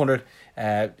UFC 200.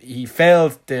 He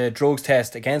failed the drugs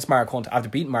test against Mark Hunt after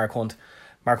beating Mark Hunt.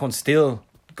 Mark Hunt's still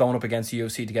going up against the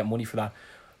UFC to get money for that.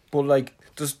 But, like,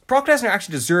 does Brock Lesnar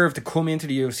actually deserve to come into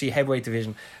the UFC heavyweight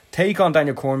division, take on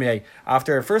Daniel Cormier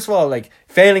after, first of all, like,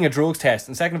 failing a drugs test,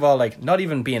 and second of all, like, not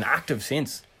even being active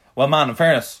since? Well, man, in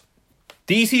fairness,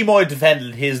 DC might have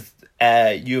defended his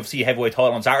UFC heavyweight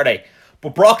title on Saturday,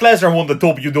 but Brock Lesnar won the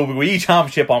WWE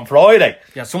Championship on Friday.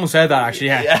 Yeah, someone said that actually.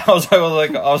 Yeah, I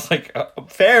was like,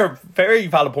 very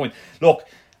valid point. Look,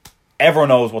 everyone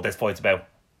knows what this fight's about.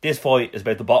 This fight is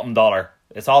about the bottom dollar.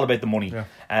 It's all about the money.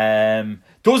 Yeah.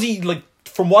 Does he, like,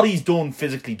 from what he's done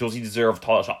physically, does he deserve a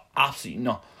title shot? Absolutely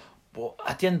not. But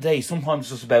at the end of the day, sometimes it's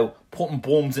just about putting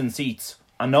bums in seats.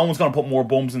 And no one's going to put more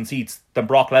bums in seats than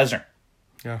Brock Lesnar.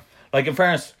 Yeah. Like, in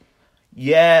fairness,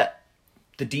 yeah,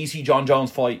 the DC John Jones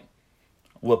fight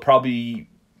will probably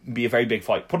be a very big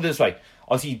fight. Put it this way.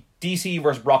 I see DC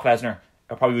versus Brock Lesnar,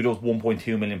 it probably does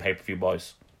 1.2 million pay-per-view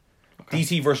buys. Okay.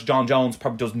 DC versus John Jones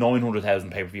probably does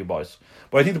 900,000 pay-per-view buys.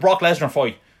 But I think the Brock Lesnar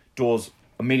fight does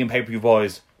 1 million pay-per-view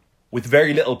buys with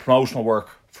very little promotional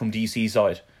work from DC's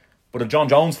side. But a John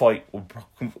Jones fight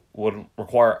would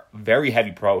require very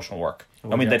heavy promotional work.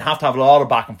 I mean, they'd have to have a lot of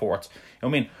back and forths. I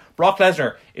mean, Brock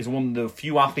Lesnar is one of the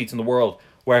few athletes in the world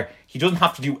where he doesn't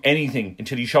have to do anything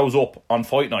until he shows up on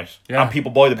fight night and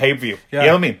people buy the pay-per-view. Yeah. You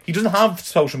know what I mean? He doesn't have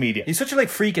social media. He's such a, like,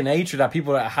 freak in nature that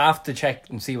people have to check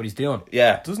and see what he's doing.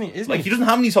 Yeah. Doesn't he? He doesn't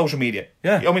have any social media.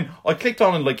 Yeah. I mean, I clicked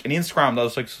on like an Instagram that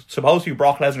was like supposed to be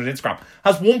Brock Lesnar's Instagram.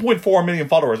 Has 1.4 million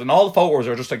followers, and all the photos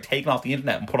are just like taken off the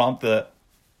internet and put on the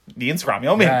Instagram. You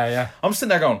know what I mean? Yeah. I'm sitting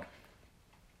there going,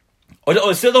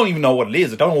 I still don't even know what it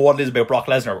is. I don't know what it is about Brock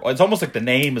Lesnar. It's almost like the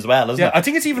name as well, isn't it? I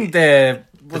think it's even the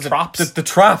traps. The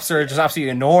traps are just absolutely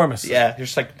enormous. Yeah, you're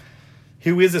just like,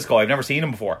 who is this guy? I've never seen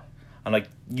him before. And like,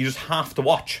 you just have to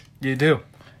watch. You do.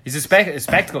 He's a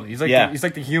spectacle. He's like he's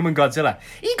like the human Godzilla.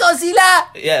 Godzilla!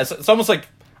 Yeah, it's almost like,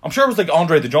 I'm sure it was like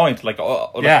Andre the Giant. Like,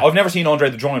 I've never seen Andre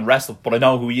the Giant wrestle, but I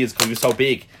know who he is because he was so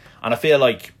big. And I feel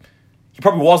like he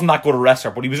probably wasn't that good a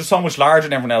wrestler, but he was just so much larger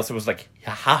than everyone else. It was like,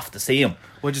 you have to see him.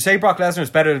 Would you say Brock Lesnar is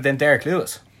better than Derek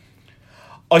Lewis?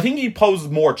 I think he poses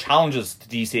more challenges to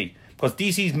DC because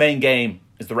DC's main game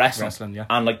is the wrestling. Yeah.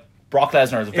 And like, Brock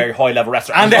Lesnar is a very high level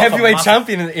wrestler. And the heavyweight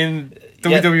champion in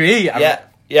WWE.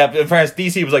 Yeah, in fairness,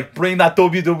 DC was like, bring that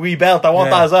WWE belt. I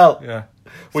want that as well. Yeah.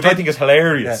 Which I think is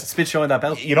hilarious. Yeah, spit showing that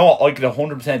belt. You know what? I could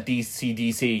 100%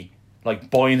 DC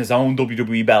like buying his own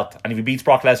WWE belt, and if he beats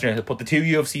Brock Lesnar, he'll put the 2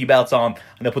 UFC belts on,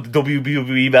 and they'll put the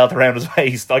WWE belt around his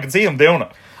waist. I can see him doing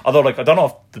it. Although, like, I don't know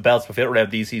if the belts will fit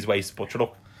around DC's waist, but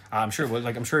look. I'm sure it will.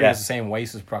 Like, I'm sure he has the same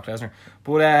waist as Brock Lesnar.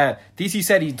 But DC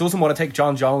said he doesn't want to take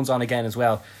John Jones on again as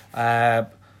well.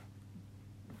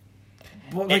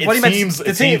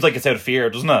 It seems like it's out of fear,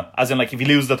 doesn't it? As in, like, if he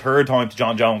loses the third time to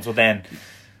John Jones, well then...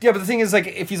 Yeah, but the thing is, like,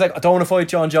 if he's like, I don't want to fight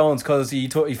John Jones because he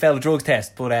failed a drugs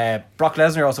test, but Brock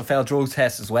Lesnar also failed drugs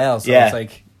tests as well, so it's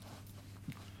like,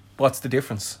 what's the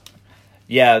difference?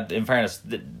 Yeah, in fairness,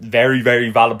 very, very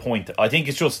valid point. I think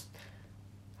it's just,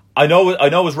 I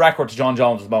know his record to John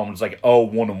Jones at the moment is like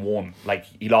 1-1. Like,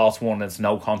 he lost one and it's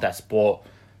no contest, but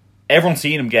everyone's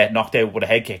seen him get knocked out with a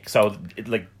head kick, so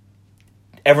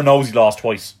everyone knows he lost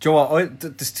twice. Do you know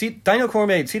what? Daniel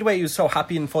Cormier, see the way he was so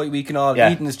happy in fight week and all,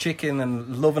 eating his chicken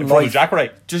and loving life.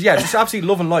 Just absolutely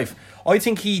loving life. I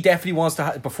think he definitely wants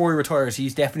to, before he retires,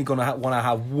 he's definitely going to want to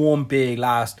have one big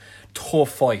last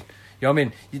tough fight. You know what I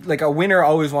mean? Like, a winner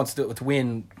always wants to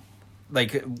win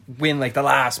like the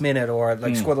last minute, or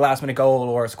like score the last minute goal,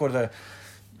 or score the...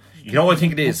 You know what I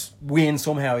think it is? Win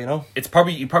somehow, you know? It's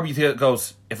probably, he probably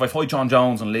goes, if I fight John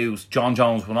Jones and lose, John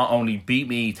Jones will not only beat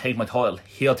me, take my title,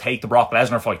 he'll take the Brock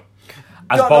Lesnar fight.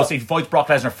 As opposed to if he fights Brock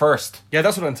Lesnar first. Yeah,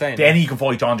 that's what I'm saying. Then he can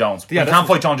fight John Jones. But he can't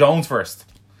fight John Jones first.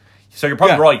 So you're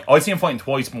probably right. I see him fighting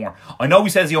twice more. I know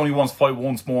he says he only wants to fight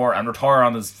once more and retire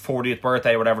on his 40th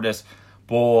birthday or whatever it is.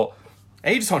 But...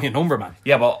 age is only a number, man.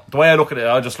 Yeah, but the way I look at it,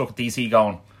 I just look at DC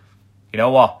going, you know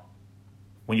what?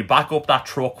 When you back up that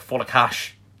truck full of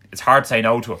cash it's hard to say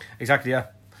no to it. Exactly, yeah.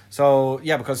 So,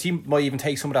 yeah, because he might even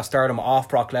take some of that stardom off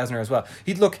Brock Lesnar as well.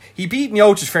 He beat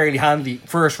Miocic fairly handily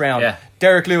first round. Yeah.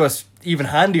 Derek Lewis, even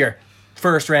handier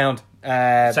first round.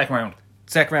 Second round.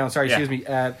 Excuse me.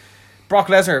 Brock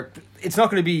Lesnar, it's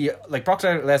not going to be... Like, Brock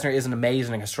Lesnar isn't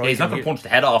amazing a striker. He's not going to punch the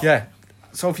head off. Yeah.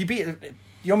 So if you beat... You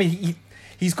know what I mean?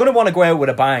 He's going to want to go out with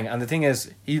a bang. And the thing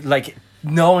is,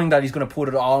 knowing that he's going to put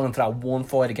it all into that one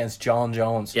fight against John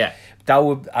Jones. Yeah.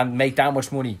 And make that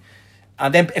much money.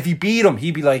 And then if he beat him,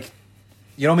 he'd be like,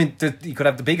 you know what I mean? He could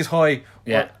have the biggest high.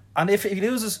 Yeah. And if he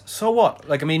loses, so what?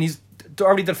 Like, I mean, he's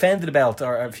already defended the belt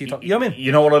or a few times. You know what I mean?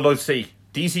 You know what I'd like to see?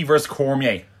 DC versus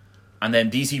Cormier. And then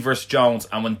DC versus Jones.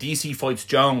 And when DC fights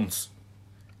Jones,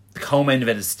 the co-main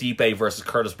event is Stipe versus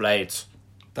Curtis Blades.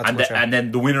 And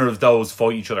then the winner of those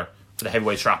fight each other for the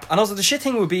heavyweight strap. And also, the shit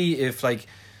thing would be if, like,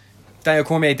 Daniel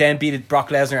Cormier then beat Brock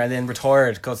Lesnar and then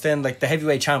retired. Because then, like, the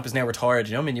heavyweight champ is now retired.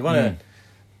 You know what I mean? You want to...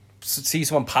 see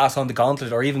someone pass on the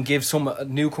gauntlet or even give some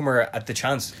newcomer at the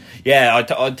chance. Yeah,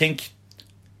 I think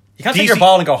you can't take your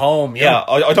ball and go home.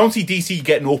 I don't see DC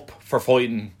getting up for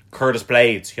fighting Curtis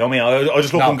Blades. You know what I mean? I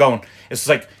just look at him going, it's just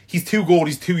like, he's too good,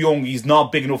 he's too young, he's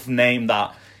not big enough a name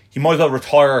that he might as well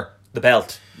retire the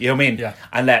belt. You know what I mean? Yeah.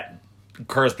 And let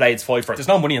Curtis Blades fight for it. There's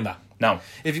no money in that. No.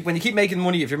 When you keep making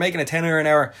money, if you're making a €10 an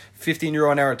hour,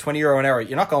 €15 an hour, €20 an hour,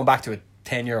 you're not going back to a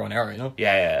 €10 an hour, you know?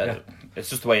 Yeah. It's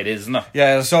just the way it is, isn't it?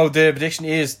 Yeah, so the prediction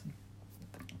is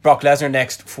Brock Lesnar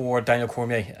next for Daniel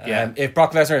Cormier. If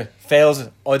Brock Lesnar fails,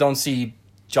 I don't see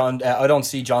John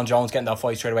Jones getting that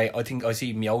fight straight away. I think I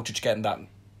see Miocic getting that,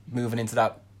 moving into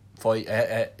that fight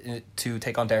to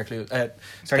take on Derek Lewis.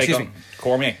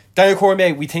 Cormier. Daniel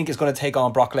Cormier, we think, is going to take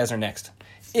on Brock Lesnar next.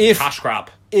 Cash grab.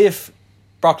 If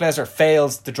Brock Lesnar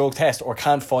fails the drug test or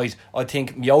can't fight, I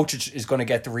think Miocic is going to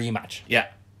get the rematch. Yeah.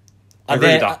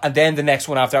 And then the next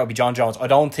one after that would be John Jones. I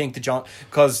don't think But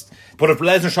if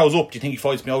Lesnar shows up, do you think he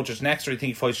fights Miocic next, or do you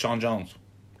think he fights John Jones?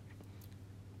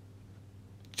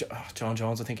 John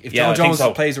Jones, I think. If John Jones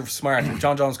plays smart, if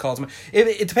John Jones calls him...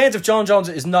 It depends if John Jones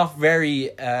is not very...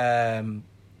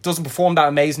 doesn't perform that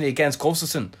amazingly against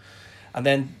Gustafsson. And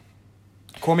then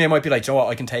Cormier might be like, you know what,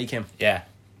 I can take him. Yeah.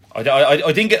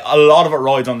 I think a lot of it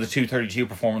rides on the 232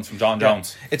 performance from John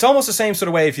Jones. It's almost the same sort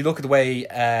of way if you look at the way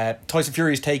Tyson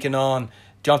Fury's taken on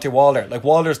Deontay Wilder. Like,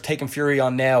 Wilder's taking Fury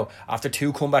on now after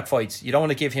 2 comeback fights. You don't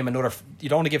want to give him you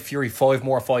don't want to give Fury 5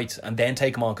 more fights and then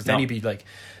take him on, because then he'd be like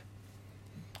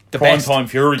the Prime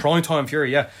Fury. Prime time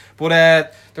Fury, yeah.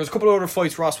 But there's a couple of other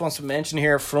fights Ross wants to mention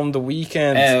here from the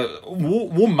weekend.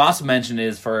 One massive mention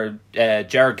is for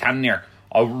Jared Cannonier.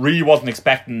 I really wasn't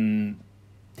expecting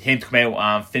him to come out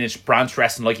and finish branch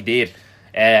wrestling like he did.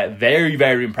 Very,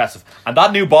 very impressive. And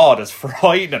that new bod is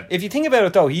frightening. If you think about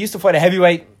it, though, he used to fight a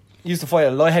heavyweight, he used to fight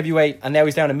a light heavyweight, and now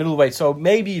he's down a middleweight. So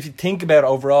maybe if you think about it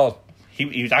overall,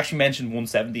 he was actually mentioned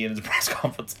 170 in his press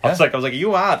conference. I was like, are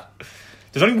you mad?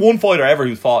 There's only one fighter ever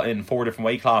who's fought in 4 different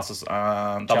weight classes,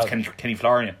 and that was Kenny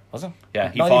Florian. Was it? Yeah,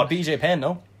 he not fought BJ Penn,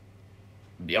 no.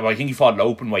 Yeah, well, I think he fought at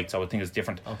open weight, so I think it's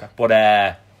different. Okay.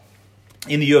 But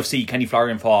in the UFC, Kenny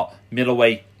Florian fought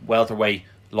middleweight, welterweight,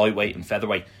 lightweight, and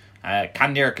featherweight.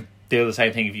 Cannonier could do the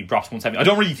same thing if he drops 170. I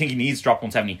don't really think he needs to drop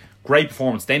 170. Great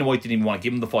performance. Dana White didn't even want to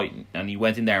give him the fight, and he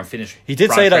went in there and finished. He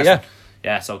did say that, yeah.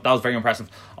 Yeah, so that was very impressive.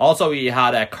 Also, he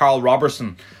had Carl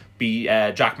Robertson beat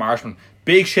Jack Marshman.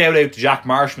 Big shout out to Jack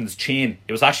Marshman's chin.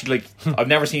 It was actually like, I've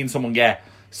never seen someone get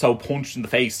so punched in the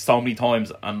face so many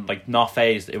times and like not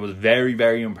phased. It was very,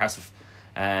 very impressive.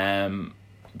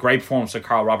 Great performance by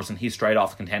Carl Robertson. He's straight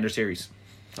off the Contender Series.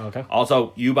 Okay.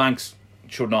 Also, Eubanks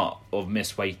should not have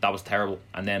missed weight. That was terrible.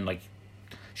 And then, like,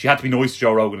 she had to be nice to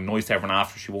Joe Rogan and nice to everyone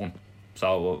after she won.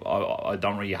 So I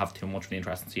don't really have too much of an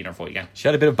interest in seeing her fight again. She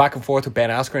had a bit of back and forth with Ben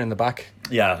Askren in the back.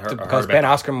 Yeah, because Ben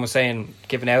Askren was saying,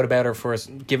 giving out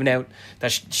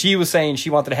that she was saying she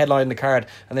wanted a headline in the card,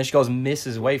 and then she goes and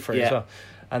misses weight for it as well.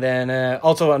 And then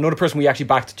also another person we actually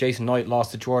backed, Jason Knight,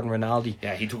 lost to Jordan Rinaldi.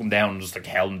 Yeah, he took him down and just like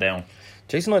held him down.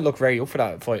 Jason Knight looked very up for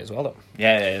that fight as well, though.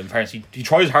 Yeah, in fairness, he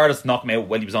tried his hardest to knock him out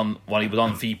when he was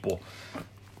on feet, but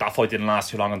that fight didn't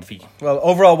last too long on the feet. Well,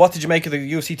 overall, what did you make of the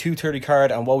UFC 230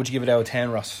 card, and what would you give it out of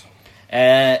 10, Ross?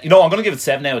 I'm going to give it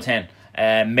 7 out of 10.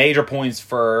 Major points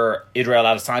for Israel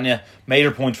Adesanya.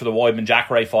 Major points for the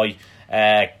Weidman-Jacare fight.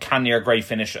 Cannonier, great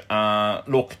finish.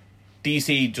 Look,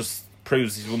 DC just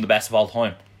proves he's one of the best of all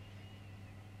time.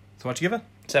 So what you give it?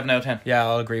 7 out of 10. Yeah,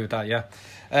 I'll agree with that, yeah.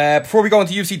 Before we go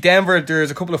into UFC Denver, there's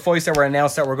a couple of fights that were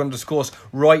announced that we're going to discuss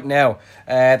right now.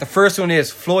 The first one is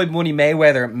Floyd Money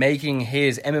Mayweather making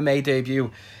his MMA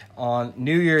debut on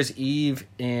New Year's Eve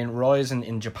in Rizin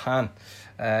in Japan.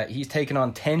 He's taking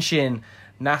on Tenshin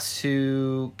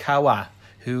Nasukawa,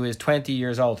 who is 20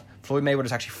 years old. Floyd Mayweather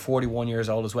is actually 41 years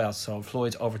old as well, so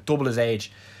Floyd's over double his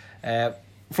age.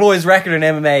 Floyd's record in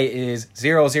MMA is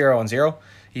 0-0-0.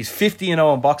 He's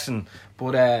 50-0 in boxing,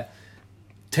 but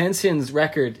Tenson's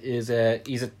record is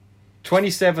he's a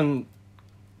 27.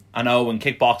 I know in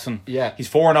kickboxing. Yeah. He's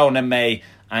 4-0 in MMA,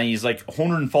 and he's like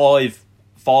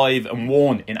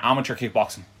 105-5-1 in amateur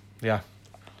kickboxing. Yeah.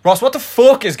 Ross, what the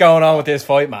fuck is going on with this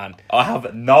fight, man? I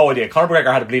have no idea. Conor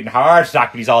McGregor had a bleeding heart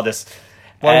attack when he saw this.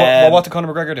 What did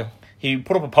Conor McGregor do? He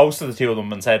put up a post of the two of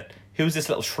them and said, "Who's this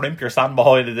little shrimp you're standing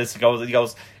behind in this?" He goes, "Is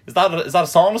that a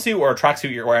sauna suit or a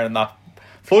tracksuit you're wearing?" That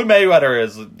Floyd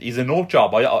Mayweather he's a nut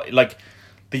job. I like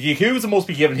the Yakuza must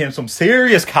be giving him some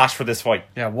serious cash for this fight.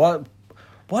 Yeah, what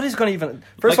is going to even...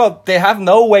 First of all, they have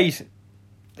no weight...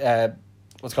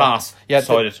 what's class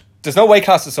decided. There's no weight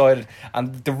class decided,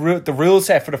 and the rule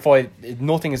set for the fight,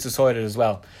 nothing is decided as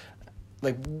well.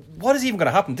 Like, what is even going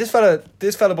to happen? This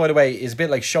fella, by the way, is a bit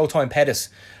like Showtime Pettis.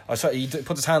 He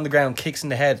puts his hand on the ground, kicks in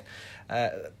the head.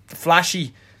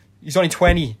 Flashy. He's only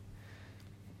 20.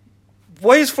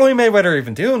 Why is Floyd Mayweather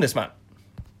even doing this, man?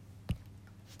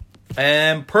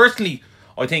 Personally,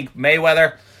 I think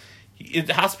Mayweather,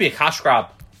 it has to be a cash grab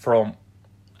from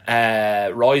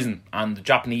Ryzen and the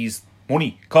Japanese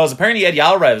money, because apparently Eddie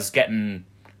Alvarez is getting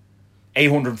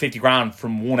 850 grand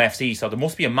from ONE FC, so there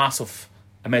must be a massive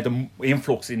amount of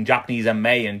influx in Japanese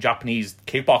MMA and Japanese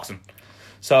kickboxing.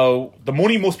 So the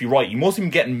money must be right. You must be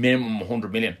getting minimum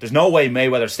 100 million. There's no way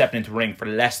Mayweather's stepping into the ring for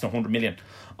less than 100 million.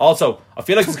 Also, I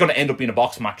feel like it's going to end up being a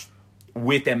boxing match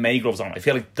with MMA gloves on. I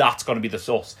feel like that's going to be the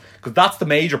sus, because that's the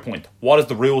major point. What is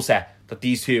the rule set that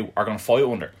these two are going to fight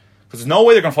under? Because there's no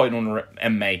way they're going to fight under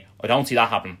MMA. I don't see that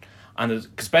happening. And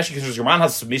especially because your man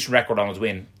has a submission record on his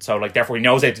win, so like therefore he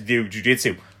knows how to do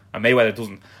jiu-jitsu, and Mayweather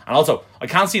doesn't. And also, I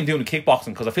can't see him doing the kickboxing,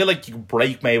 because I feel like you can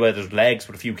break Mayweather's legs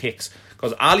with a few kicks.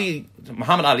 Because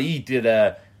Muhammad Ali did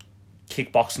a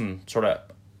kickboxing sort of,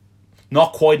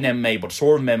 not quite an MMA, but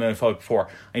sort of an MMA fight before,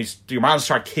 and your man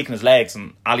started kicking his legs,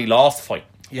 and Ali lost the fight.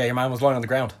 Yeah, your man was lying on the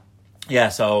ground. Yeah,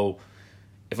 so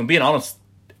if I'm being honest,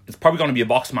 it's probably going to be a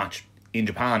box match in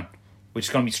Japan, which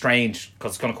is going to be strange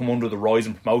because it's going to come under the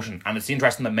Ryzen promotion. And it's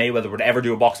interesting that Mayweather would ever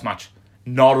do a box match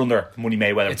not under Money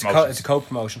Mayweather promotion. It's a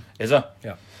co-promotion. Is it?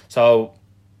 Yeah. So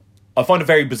I find it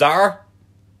very bizarre.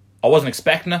 I wasn't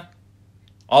expecting it.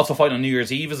 Also, fighting on New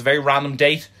Year's Eve is a very random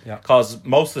date, because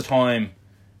most of the time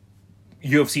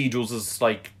UFC does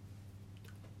like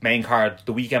main card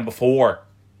the weekend before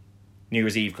New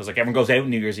Year's Eve, because like everyone goes out on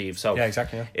New Year's Eve. So yeah,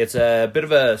 exactly. Yeah. It's a bit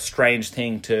of a strange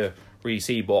thing to really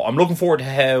see, but I'm looking forward to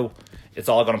how it's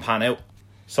all going to pan out.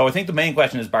 So I think the main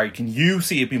question is, Barry, can you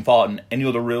see it being fought in any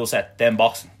other rule set than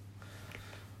boxing?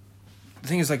 The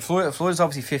thing is, like, Floyd's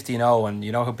obviously 50-0, and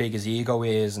you know how big his ego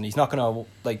is, and he's not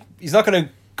gonna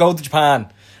go to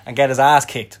Japan and get his ass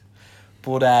kicked.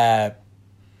 But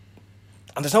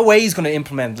and there's no way he's gonna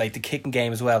implement like the kicking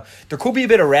game as well. There could be a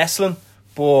bit of wrestling,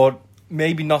 but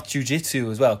maybe not jiu-jitsu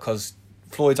as well, because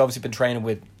Floyd's obviously been training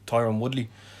with Tyron Woodley.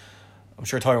 I'm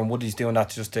sure Tyron Woodley's doing that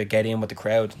just to get in with the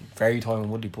crowd. Very Tyron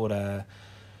Woodley, but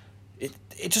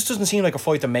it just doesn't seem like a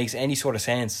fight that makes any sort of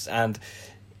sense. And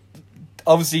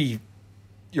obviously,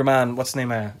 your man, what's his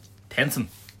name?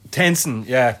 Tenson,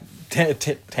 yeah.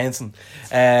 Tenson.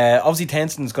 Obviously,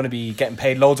 Tenson's going to be getting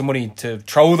paid loads of money to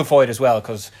throw the fight as well,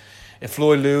 because if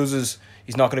Floyd loses,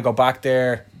 he's not going to go back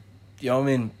there. You know what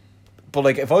I mean? But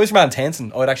like, if I was your man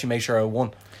Tenson, I'd actually make sure I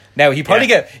won. Now he'd probably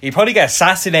get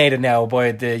assassinated now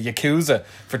by the Yakuza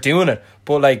for doing it.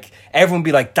 But like, everyone would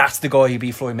be like, that's the guy who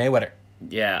beat Floyd Mayweather.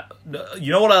 Yeah.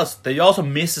 You know what else? They also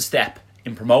missed a step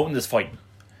in promoting this fight.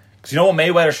 Because you know what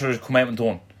Mayweather should have come out and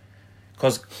done?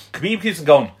 Because Khabib keeps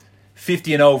going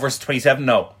 50-0 versus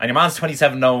 27-0, and your man's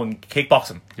 27-0 in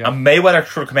kickboxing. Yeah. And Mayweather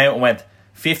should have come out and went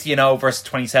 50-0 versus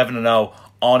 27-0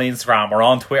 on Instagram or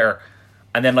on Twitter,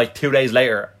 and then like 2 days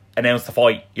later announced the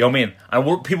fight. You know what I mean?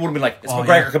 And people would have been like, it's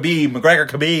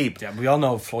McGregor-Khabib. Yeah, we all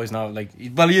know Floyd's not like...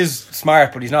 Well, he is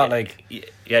smart, but he's not like...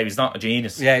 Yeah, he's not a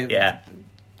genius. Yeah.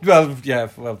 Well,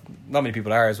 not many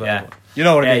people are as well. Yeah. You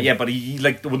know what I mean? Yeah, but he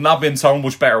like would not have been so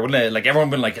much better, wouldn't it? Like everyone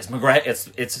would been like, it's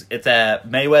McGregor, it's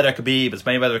Mayweather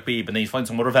Khabib, and then he's find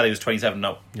some other fella who's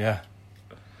 27-0. Yeah.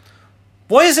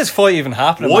 Why is this fight even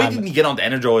happening? Why didn't he get on to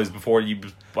Energize before you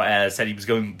said he was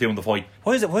doing the fight?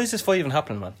 Why is this fight even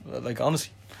happening, man? Like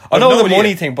honestly, I know the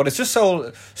money thing, but it's just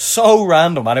so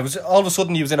random, man. It was all of a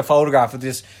sudden he was in a photograph with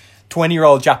this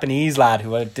 20-year-old Japanese lad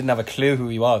who I didn't have a clue who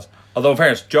he was. Although in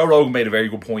fairness, Joe Rogan made a very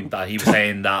good point that he was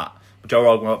saying that Joe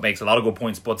Rogan makes a lot of good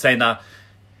points, but saying that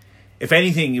if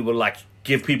anything, it will like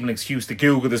give people an excuse to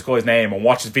Google this guy's name and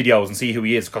watch his videos and see who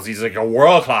he is, because he's like a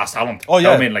world class talent. Oh yeah, you know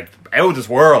what I mean, like out of this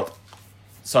world.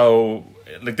 So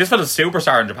like this fella's a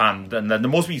superstar in Japan, then there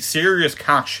must be serious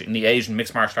cash in the Asian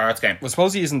mixed martial arts game. Well,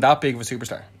 suppose he isn't that big of a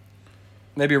superstar.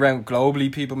 Maybe around globally,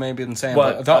 people maybe the same.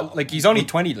 Well, But I thought, like he's only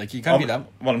 20. Like he can't be that.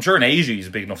 Well, I'm sure in Asia he's a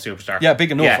big enough superstar. Yeah,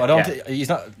 big enough. Yeah, I don't. yeah.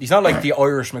 Think, he's not like the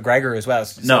Irish McGregor as well.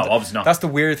 So No, obviously not. That's the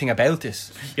weird thing about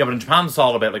this. Yeah, but in Japan it's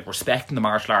all about like respecting the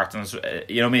martial arts, and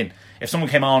you know what I mean. If someone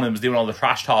came on and was doing all the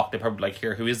trash talk, they'd probably like,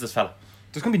 "Here, who is this fella?"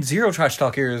 There's gonna be zero trash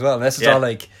talk here as well, unless it's Yeah. all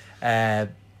like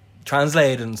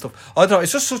translated and stuff. I don't know.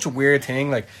 It's just such a weird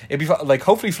thing. Like it'd be like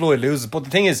hopefully Floyd loses, but the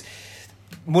thing is,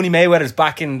 Money Mayweather's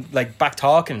back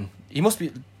talking. He must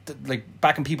be like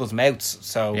back in people's mouths.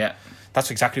 So Yeah. that's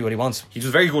exactly what he wants. He does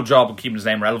a very good job of keeping his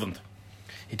name relevant.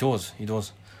 He does.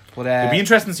 But It'd be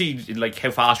interesting to see like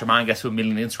how fast your man gets to 1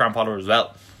 million Instagram followers as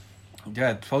well. yeah,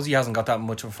 I suppose he hasn't got that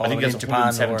much of a I following think he in has Japan.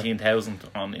 Or 117,000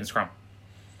 on Instagram.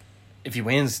 if he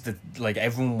wins, like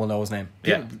everyone will know his name.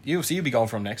 Yeah. UFC will be going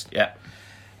for him next. Yeah.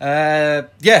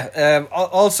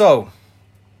 Also,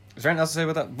 is there anything else to say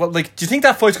about that? Well, like, do you think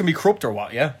that fight's gonna be corrupt or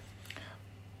what? Yeah.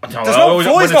 There's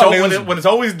Floyd's not losing. when it's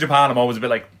always in Japan, I'm always a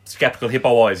bit like skeptical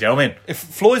hippo wise, you know what I mean? If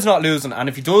Floyd's not losing, and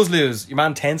if he does lose, your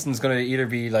man Tenson's going to either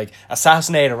be like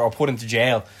assassinated or put into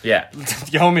jail. Yeah.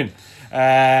 You know what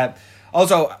I mean?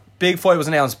 Also, big fight was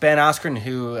announced. Ben Askren,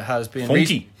 who has been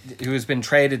Funky. who has been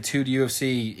traded to the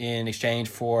UFC in exchange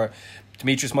for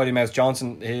Demetrius Mighty Mouse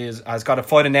Johnson, has got a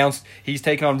fight announced. He's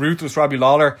taking on Ruthless Robbie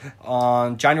Lawler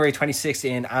on January 26th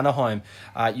in Anaheim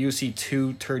at UFC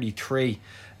 233.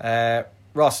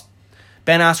 Ross,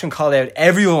 Ben Askren called out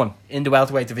everyone in the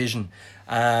welterweight division,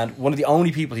 and one of the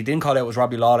only people he didn't call out was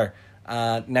Robbie Lawler,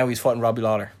 and now he's fighting Robbie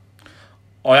Lawler.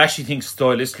 I actually think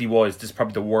stylistically wise, this is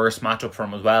probably the worst matchup for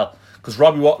him as well. Because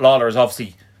Robbie Lawler is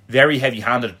obviously very heavy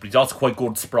handed, but he's also quite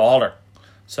good sprawler.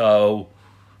 So,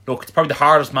 look, it's probably the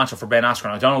hardest matchup for Ben Askren.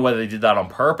 I don't know whether they did that on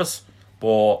purpose,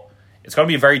 but it's going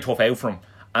to be a very tough out for him.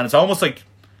 And it's almost like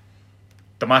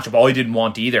the matchup I didn't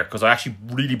want either, because I actually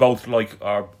really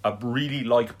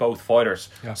like both fighters.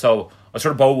 Yeah. So I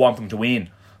sort of both want them to win.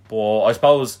 But I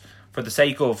suppose for the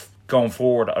sake of going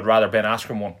forward, I'd rather Ben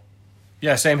Askren won.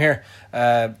 Yeah, same here.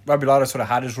 Robbie Lawler sort of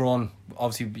had his run.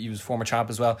 Obviously, he was former champ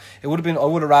as well. I would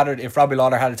have rather if Robbie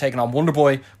Lawler had taken on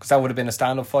Wonderboy, because that would have been a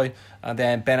stand-up fight, and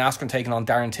then Ben Askren taking on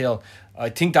Darren Till. I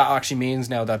think that actually means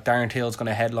now that Darren Till is going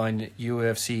to headline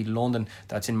UFC London.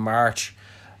 That's in March,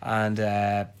 and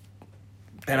Ben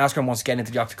Askren wants to get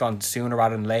into the octagon sooner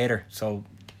rather than later. So,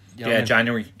 you know what I mean?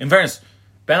 January. In fairness,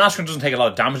 Ben Askren doesn't take a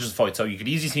lot of damage to fight, so you could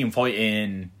easily see him fight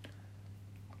in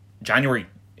January,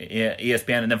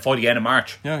 ESPN, and then fight again in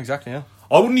March. Yeah, exactly. Yeah.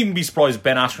 I wouldn't even be surprised if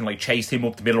Ben Askren chased him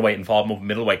up to middleweight and fought him up in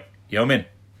middleweight. You know what I mean?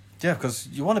 Yeah, because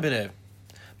you want a bit of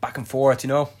back and forth, you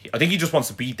know. I think he just wants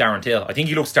to beat Darren Till. I think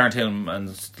he looks at Darren Till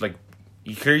and like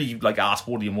he clearly asked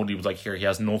Woody, and Woody was like, "Here, he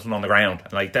has nothing on the ground."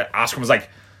 And Askren was like,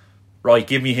 "Right,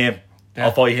 give me him. Yeah.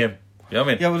 I'll fight him." You know what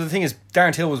I mean? Yeah, well, the thing is,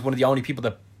 Darren Till was one of the only people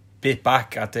that bit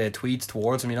back at the tweets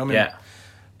towards him. You know what I mean? Yeah.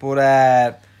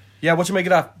 But yeah, what you make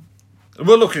of that?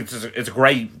 Well, look, it's a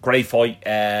great fight.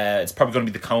 It's probably going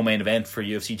to be the co-main event for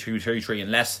UFC 233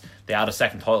 unless they add a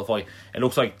second title fight. It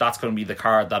looks like that's going to be the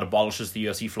card that abolishes the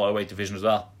UFC flyweight division as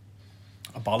well.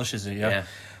 Abolishes it, yeah. Yeah.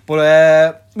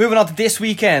 But moving on to this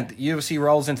weekend, UFC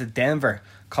rolls into Denver,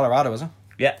 Colorado, is it?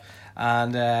 Yeah.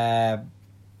 And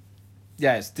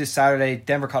it's this Saturday.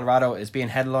 Denver, Colorado is being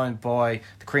headlined by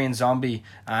the Korean Zombie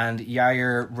and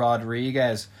Yair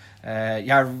Rodriguez.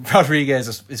 Yair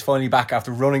Rodriguez is finally back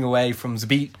after running away from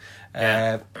Zabit.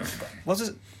 What's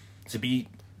it? Zabit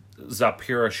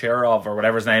Zapirasherov or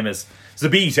whatever his name is.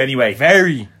 Zabit, anyway.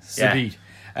 Very Zabit.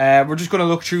 Yeah. We're just going to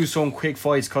look through some quick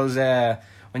fights because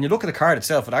when you look at the card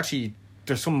itself,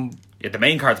 there's some... Yeah, the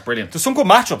main card's brilliant. There's some good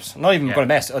matchups. I'm not even going to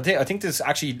mess. I think this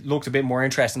actually looks a bit more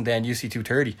interesting than UFC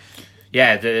 230.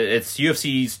 Yeah, it's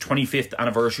UFC's 25th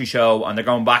anniversary show, and they're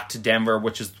going back to Denver,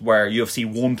 which is where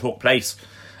UFC 1 took place.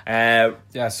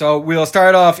 So we'll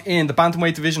start off in the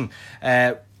bantamweight division.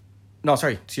 We'll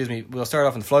start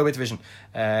off in the flyweight division.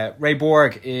 Ray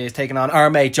Borg is taking on our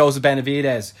mate Joseph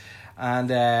Benavidez,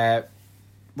 and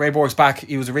Ray Borg's back.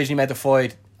 He was originally meant to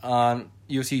fight on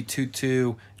UFC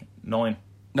 229.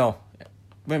 No,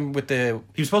 with the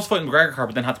he was supposed to fight in McGregor card,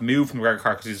 but then had to move from McGregor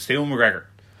card because he's still in McGregor.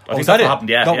 I think that that's what happened.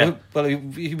 Yeah, no, yeah. Well,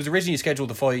 he was originally scheduled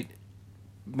to fight.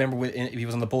 Remember, he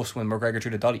was on the bus when McGregor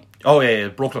threw the dolly. Oh yeah,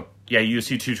 Brooklyn. Yeah,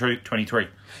 UFC 223.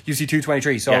 UFC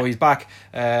 223. So he's back.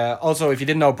 Also, if you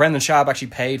didn't know, Brendan Schaub actually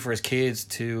paid for his kids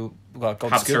to go to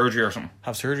have school. surgery or something.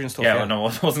 Have surgery and stuff. Yeah, no,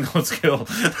 it wasn't going to school.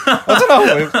 I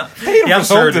don't know. He had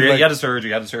surgery. He had a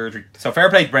surgery. So fair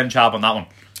play to Brendan Schaub on that one.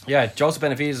 Yeah, Joseph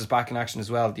Benavidez is back in action as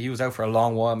well. He was out for a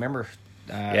long while. Remember?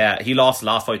 He lost the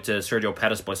last fight to Sergio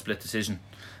Pettis by split decision.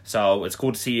 So it's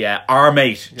good to see our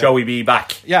mate Joey B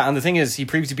back. Yeah, and the thing is, he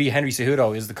previously beat Henry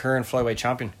Cejudo, is the current flyweight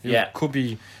champion. Who could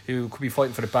be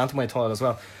fighting for the bantamweight title as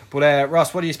well. But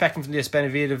Ross, what are you expecting from this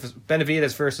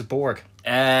Benavidez versus Borg?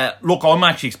 Look, I'm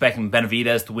actually expecting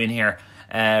Benavidez to win here.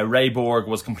 Ray Borg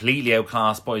was completely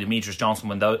outclassed by Demetrius Johnson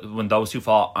when those two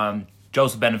fought, and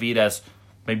Joseph Benavidez,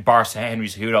 maybe bar Henry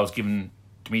Cejudo, was giving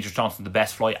Demetrius Johnson the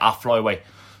best fight at flyweight.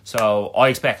 So I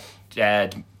expect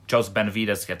Joseph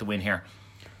Benavidez to get the win here.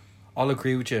 I'll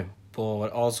agree with you, but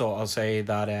also I'll say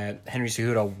that Henry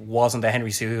Cejudo wasn't the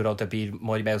Henry Cejudo that beat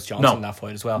Mighty Mouse Johnson in that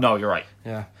fight as well. No, you're right.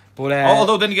 Yeah, but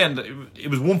although then again, it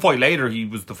was one fight later he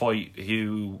was the fight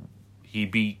who he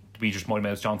beat Demetrius Mighty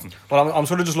Mouse Johnson. Well, I'm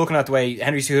sort of just looking at the way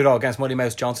Henry Cejudo against Mighty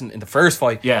Mouse Johnson in the first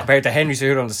fight compared to Henry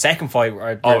Cejudo in the second fight.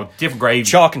 Different gravy.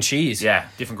 Chalk and cheese. Yeah,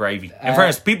 different gravy. In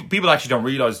fairness, people actually don't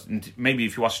realise, maybe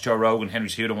if you watch Joe Rogan, Henry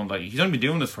Cejudo one, like, he's only been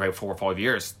doing this for about 4 or 5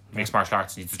 years. Mixed martial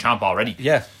arts, and he's the champ already.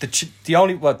 Yeah, the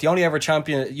only ever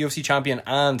champion, UFC champion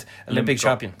and Olympic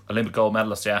champion. Olympic gold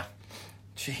medalist, yeah.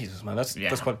 Jesus, man, that's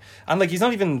quite... And, like, he's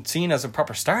not even seen as a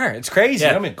proper star. It's crazy.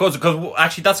 Yeah, I mean, because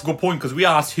actually, that's a good point, because we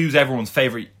asked who's everyone's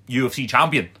favourite UFC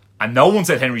champion, and no one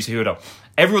said Henry Cejudo.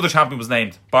 Every other champion was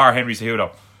named, bar Henry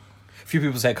Cejudo. A few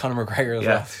people said Conor McGregor as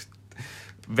well.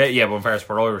 But in fairness,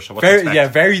 we're Irish, so what do you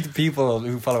expect? Very people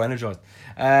who follow Energize.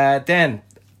 Then,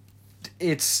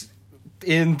 it's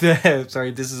in the...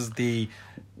 Sorry, this is the...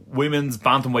 Women's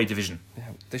bantamweight division. Yeah,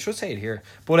 they should say it here.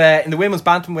 But in the women's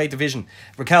bantamweight division,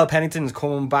 Raquel Pennington is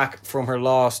coming back from her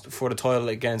loss for the title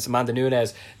against Amanda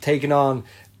Nunes, taking on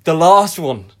the last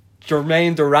one,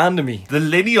 Jermaine Durandamy, the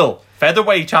lineal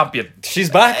featherweight champion. She's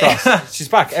back, Ross. She's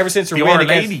back ever since her the win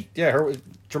against... lady. Yeah,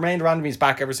 Jermaine Durandamy's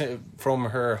back ever since from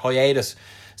her hiatus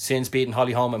since beating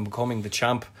Holly Holm and becoming the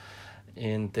champ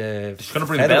in the... She's going to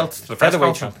bring the belt to the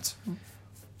featherweight champions.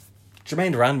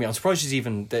 Jermaine Durandamy, I'm surprised she's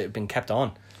even been kept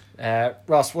on.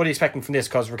 Ross, what are you expecting from this?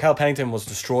 Because Raquel Pennington was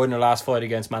destroyed in her last fight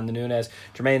against Amanda Nunes.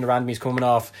 Jermaine Durandamy's coming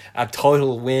off a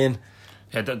title win.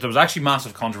 Yeah, there was actually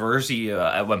massive controversy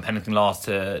when Pennington lost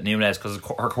to Nunes because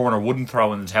her corner wouldn't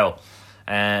throw in the towel.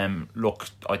 Look,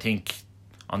 I think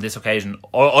on this occasion,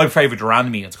 I favour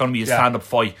Durandamy. It's going to be a stand-up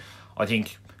fight. I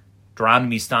think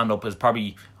Durandamy's stand-up is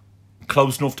probably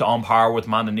close enough to on par with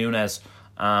Amanda Nunes.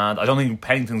 And I don't think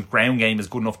Pennington's ground game is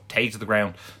good enough to take to the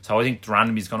ground. So I think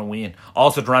Durandamy's going to win.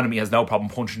 Also, Durandamy has no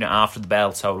problem punching it after the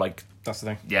bell. So, like... That's the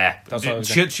thing. Yeah. That's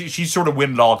she's sort of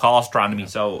winning at all costs, Durandamy. Yeah.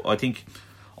 So I think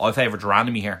I favour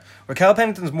Durandamy here. Raquel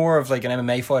Pennington's more of like an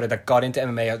MMA fighter that got into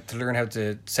MMA to learn how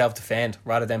to self-defend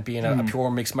rather than being a pure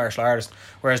mixed martial artist.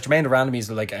 Whereas Jermaine Durandamy is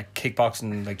like a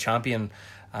kickboxing like champion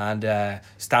and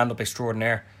stand-up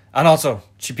extraordinaire. And also,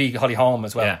 she beat Holly Holm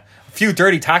as well. Yeah. A few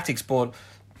dirty tactics, but...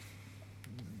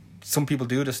 Some people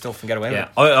do this stuff and get away with it.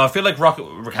 I feel like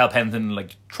Raquel Pennington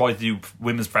like tried to do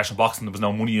women's professional boxing. There was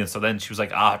no money in it, so then she was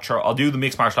like, sure, I'll do the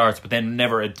mixed martial arts, but then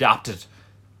never adapted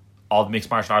all the mixed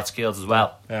martial arts skills as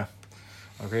well. Yeah,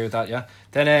 I agree with that. Yeah.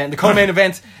 Then in the co-main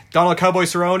event, Donald Cowboy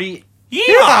Cerrone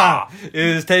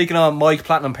is taking on Mike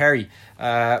Platinum Perry.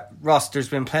 Ross, there's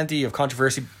been plenty of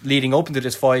controversy leading up into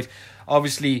this fight.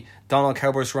 Obviously, Donald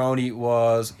Cowboy Cerrone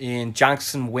was in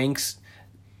Jackson Wink's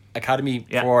academy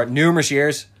for numerous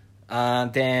years.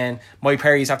 And then Mike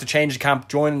Perry's have to change the camp,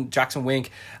 join Jackson Wink,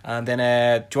 and then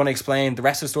do you want to explain the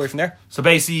rest of the story from there? So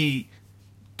basically,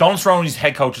 Donald Cerrone's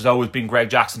head coach has always been Greg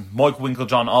Jackson. Mike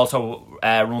Winkeljohn also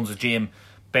runs a gym.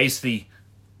 Basically,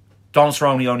 Donald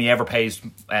Cerrone only ever pays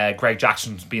Greg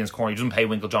Jackson to be in his corner. He doesn't pay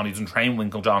Winkeljohn. He doesn't train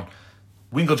Winkeljohn.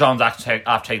 Winkeljohn's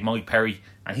after take Mike Perry,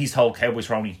 and he's told Cowboy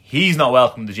Cerrone he's not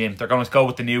welcome in the gym. They're going to go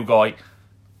with the new guy,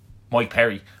 Mike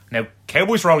Perry. Now,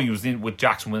 Cowboy Cerrone was in with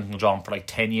Jackson Winkeljohn for like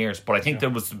 10 years, but I think there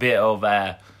was a bit of,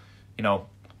 bad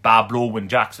blood when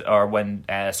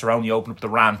Cerrone opened up the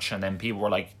ranch, and then people were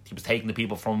like, he was taking the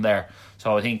people from there.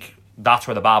 So I think that's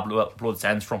where the bad blood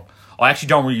stems from. I actually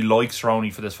don't really like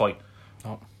Cerrone for this fight.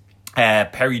 Oh.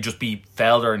 Perry just beat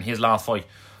Felder in his last fight.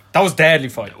 That was a deadly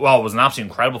fight. Well, it was an absolutely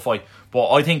incredible fight. But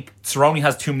I think Cerrone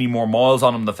has too many more miles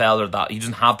on him than Felder, that he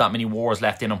doesn't have that many wars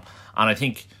left in him. And I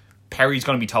think Perry's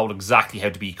going to be told exactly how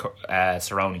to beat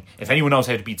Cerrone. If anyone knows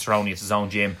how to beat Cerrone, it's his own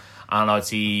gym. And I'd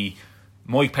see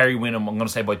Mike Perry win him, I'm going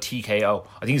to say by TKO.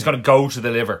 I think he's going to go to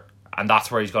the liver, and that's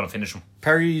where he's going to finish him.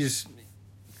 Perry's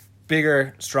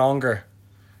bigger, stronger,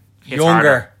 hits younger,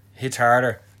 harder. Hits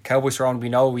harder. Cowboy Cerrone, we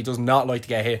know he does not like to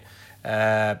get hit.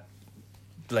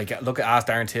 Look at Ask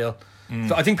Darren Till.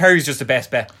 So I think Perry's just the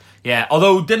best bet. Yeah,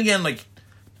 although then again, like,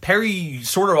 Perry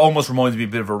sort of almost reminds me a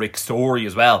bit of a Rick Story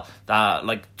as well. That,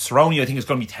 like, Cerrone, I think, is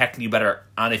going to be technically better.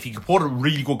 And if he could put a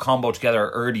really good combo together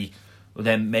early,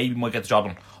 then maybe he might get the job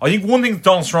done. I think one thing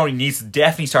Donald Cerrone needs to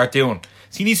definitely start doing,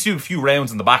 So he needs to do a few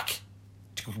rounds in the back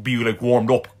to be like warmed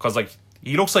up, because like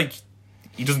he looks like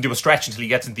he doesn't do a stretch until he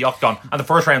gets into the octagon, and the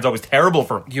first round's always terrible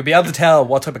for him. You'll be able to tell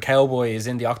what type of cowboy is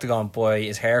in the octagon by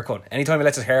his haircut. Anytime he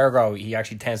lets his hair grow, he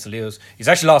actually tends to lose. He's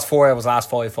actually lost 4 out of his last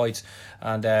 5 fights,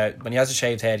 and when he has a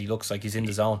shaved head, he looks like he's in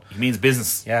the zone. He means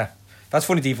business. Yeah, that's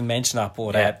funny to even mention that,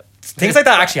 but things like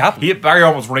that actually happen. Barry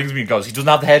almost rings me and goes, he doesn't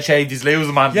have the head shaved, he's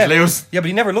losing, man, he's losing. Yeah, but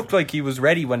he never looked like he was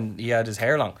ready when he had his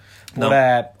hair long.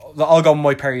 But I'll go with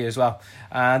Mike Perry as well.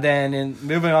 And then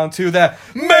moving on to the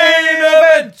main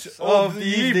event of the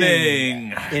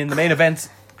evening. In the main event,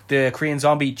 the Korean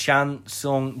Zombie Chan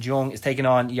Sung Jung is taking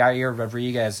on Yair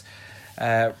Rodriguez.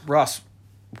 Ross,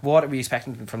 what are we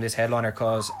expecting from this headliner?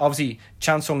 Because obviously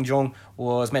Chan Sung Jung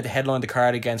was meant to headline the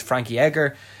card against Frankie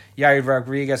Edgar. Yair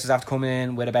Rodriguez has have to come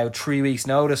in with about 3 weeks'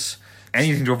 notice.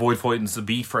 Anything to avoid fighting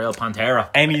Zabit for El Pantera.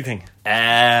 Anything.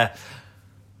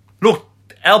 Look,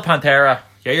 El Pantera,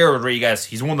 Yair Rodriguez,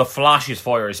 he's one of the flashiest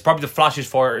fighters. He's probably the flashiest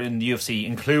fighter in the UFC,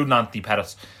 including Anthony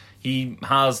Pettis. He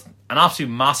has an absolute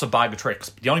massive bag of tricks.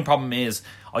 But the only problem is,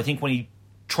 I think when he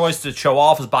tries to show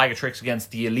off his bag of tricks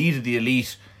against the elite of the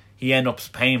elite, he ends up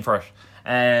paying for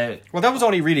it. Well, that was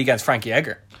only really against Frankie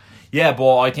Edgar. Yeah,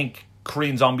 but I think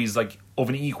Korean Zombie's like of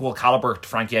an equal caliber to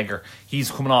Frankie Edgar. He's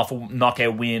coming off a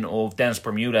knockout win of Dennis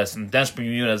Bermudez, and Dennis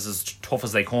Bermudez is as tough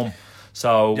as they come.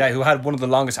 So yeah, who had one of the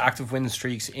longest active win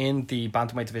streaks in the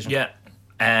bantamweight division. Yeah,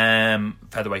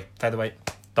 featherweight.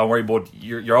 Don't worry, bud.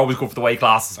 You're always good for the weight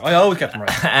classes. I always get them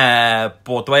right.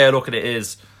 But the way I look at it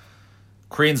is,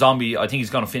 Korean Zombie, I think he's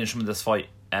going to finish him in this fight.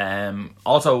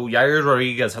 Also, Yair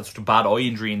Rodriguez had such a bad eye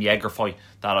injury in the Edgar fight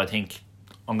that I think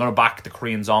I'm going to back the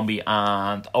Korean Zombie,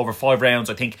 and over 5 rounds,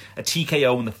 I think a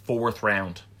TKO in the 4th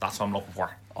round. That's what I'm looking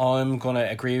for. I'm going to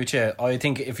agree with you. I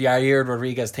think if Yair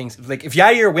Rodriguez thinks, like, if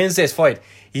Yair wins this fight,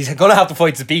 he's going to have to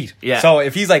fight Zabit. Yeah. So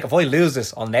if he's like, if I lose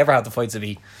this, I'll never have to fight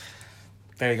Zabit.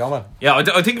 There you go, man. Yeah,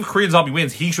 I think if Korean Zombie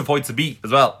wins, he should fight Zabit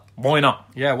as well. Why not?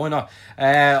 Yeah, why not?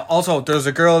 Also, there's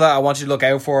a girl that I want you to look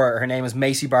out for. Her name is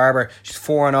Macy Barber. She's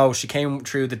 4-0. She came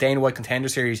through the Dana White Contender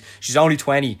Series. She's only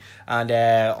 20, and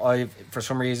I, for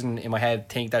some reason in my head,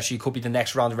 think that she could be the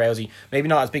next Ronda Rousey. Maybe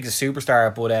not as big as a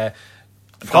superstar, but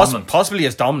possibly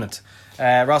as dominant.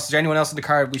 Ross, is there anyone else in the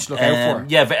card we should look out for?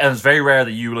 Yeah, and it's very rare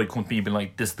that you like come to me and be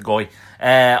like, this is the guy.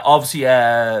 Obviously,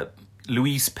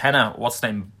 Luis Pena, what's his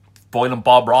name?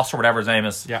 Bob Ross or whatever his name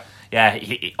is. Yeah. Yeah,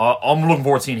 I'm looking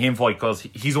forward to seeing him fight, because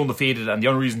he's undefeated, and the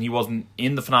only reason he wasn't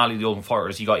in the finale of the Ultimate Fighter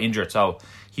is he got injured, so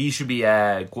he should be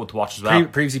good to watch as well.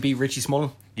 Previously beat Richie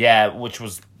Smullen. Yeah, which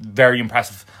was very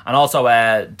impressive. And also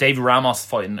David Ramos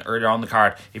fighting earlier on the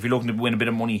card. If you're looking to win a bit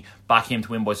of money, back him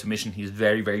to win by submission. He's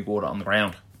very, very good on the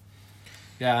ground.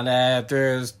 Yeah, and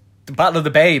there's the Battle of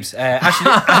the Babes.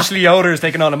 Ashley Yoder is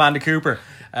taking on Amanda Cooper.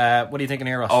 What are you thinking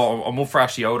here, Ross? Oh, I'm up for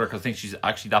Ashley Yoder because I think she's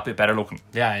actually that bit better looking.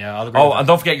 Yeah, I'll agree. Oh, and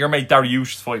don't forget your mate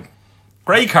Dariush's fight.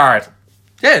 Great card.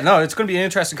 Yeah, no, it's going to be an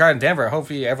interesting card in Denver.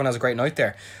 Hopefully everyone has a great night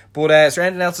there. But is there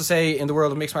anything else to say in the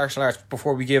world of mixed martial arts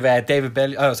before we give David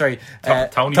Bellew... Oh, sorry.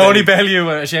 Tony Bellew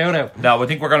a shout out. No, I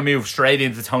think we're going to move straight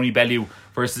into Tony Bellew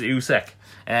versus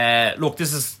Usyk. Look,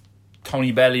 this is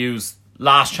Tony Bellew's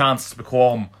last chance to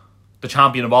become the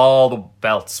champion of all the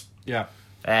belts. Yeah.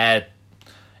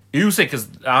 Usyk is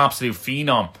an absolute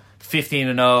phenom.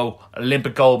 15-0,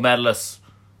 Olympic gold medalist.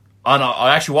 And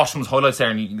I actually watched some of his highlights there,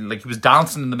 and he was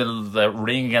dancing in the middle of the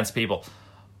ring against people.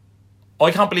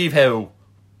 I can't believe how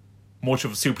much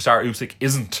of a superstar Usyk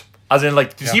isn't. As in,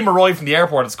 like, you see him arrive from the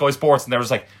airport at Sky Sports, and there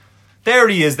was like, there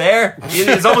he is there.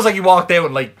 It's almost like he walked out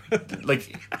and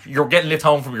like you're getting lift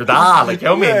home from your dad, like, you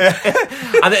know what I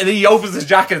mean? And then he opens his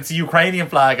jacket, it's a Ukrainian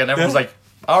flag, and everyone's like,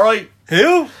 all right.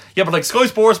 Who? Yeah, but like Sky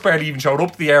Sports barely even showed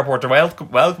up to the airport to welcome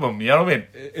him. You know what I mean?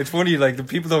 It's funny, like the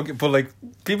people don't, but like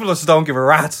people just don't give a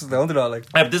rat's. Don't they? Like,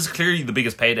 yeah, but this is clearly the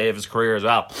biggest payday of his career as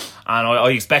well, and I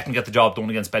expect him to get the job done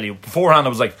against Bellew. Beforehand, I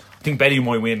was like, I think Bellew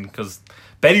might win because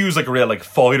Bellew's like a real like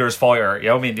fighter's fighter. You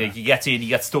know what I mean? Like, he gets in, he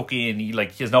gets stuck in, he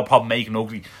has no problem making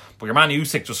ugly. But your man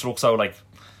Usyk just looks so like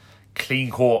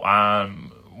clean cut.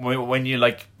 When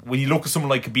you look at someone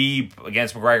like Khabib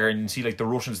against McGregor and you see like the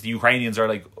Russians, the Ukrainians are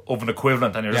like of an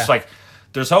equivalent, and you're just like,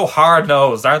 they're so hard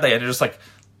nosed, aren't they? And you're just like,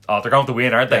 oh, they're going to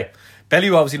win, aren't they?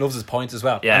 Bellew obviously loves his points as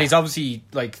well. Yeah. And he's obviously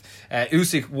like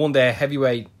Usyk won the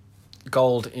heavyweight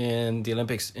gold in the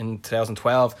Olympics in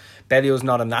 2012. Bellew's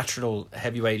not a natural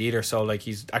heavyweight either, so like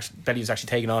Bellew's actually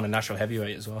taking on a natural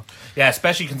heavyweight as well. Yeah,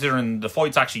 especially considering the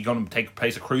fight's actually going to take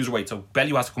place at cruiserweight, so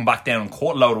Bellew has to come back down and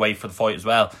cut a load of weight for the fight as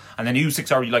well. And then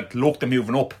Usyk's already like looked at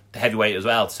moving up to heavyweight as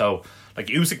well, so like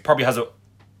Usyk probably has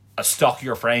a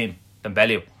stockier frame than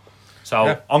Bellew. So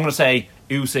I'm going to say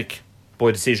Usyk by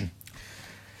decision.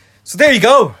 So there you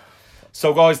go.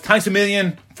 So, guys, thanks a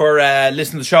million for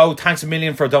listening to the show. Thanks a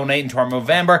million for donating to our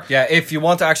Movember. Yeah, if you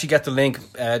want to actually get the link,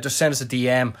 just send us a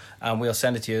DM and we'll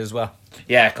send it to you as well.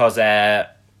 Yeah, because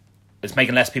it's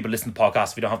making less people listen to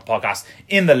podcasts if we don't have the podcast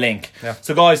in the link. Yeah.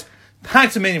 So, guys,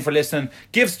 thanks a million for listening.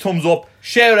 Give us a thumbs up.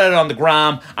 Shout out on the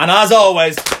gram. And as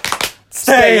always,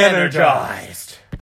 stay energized.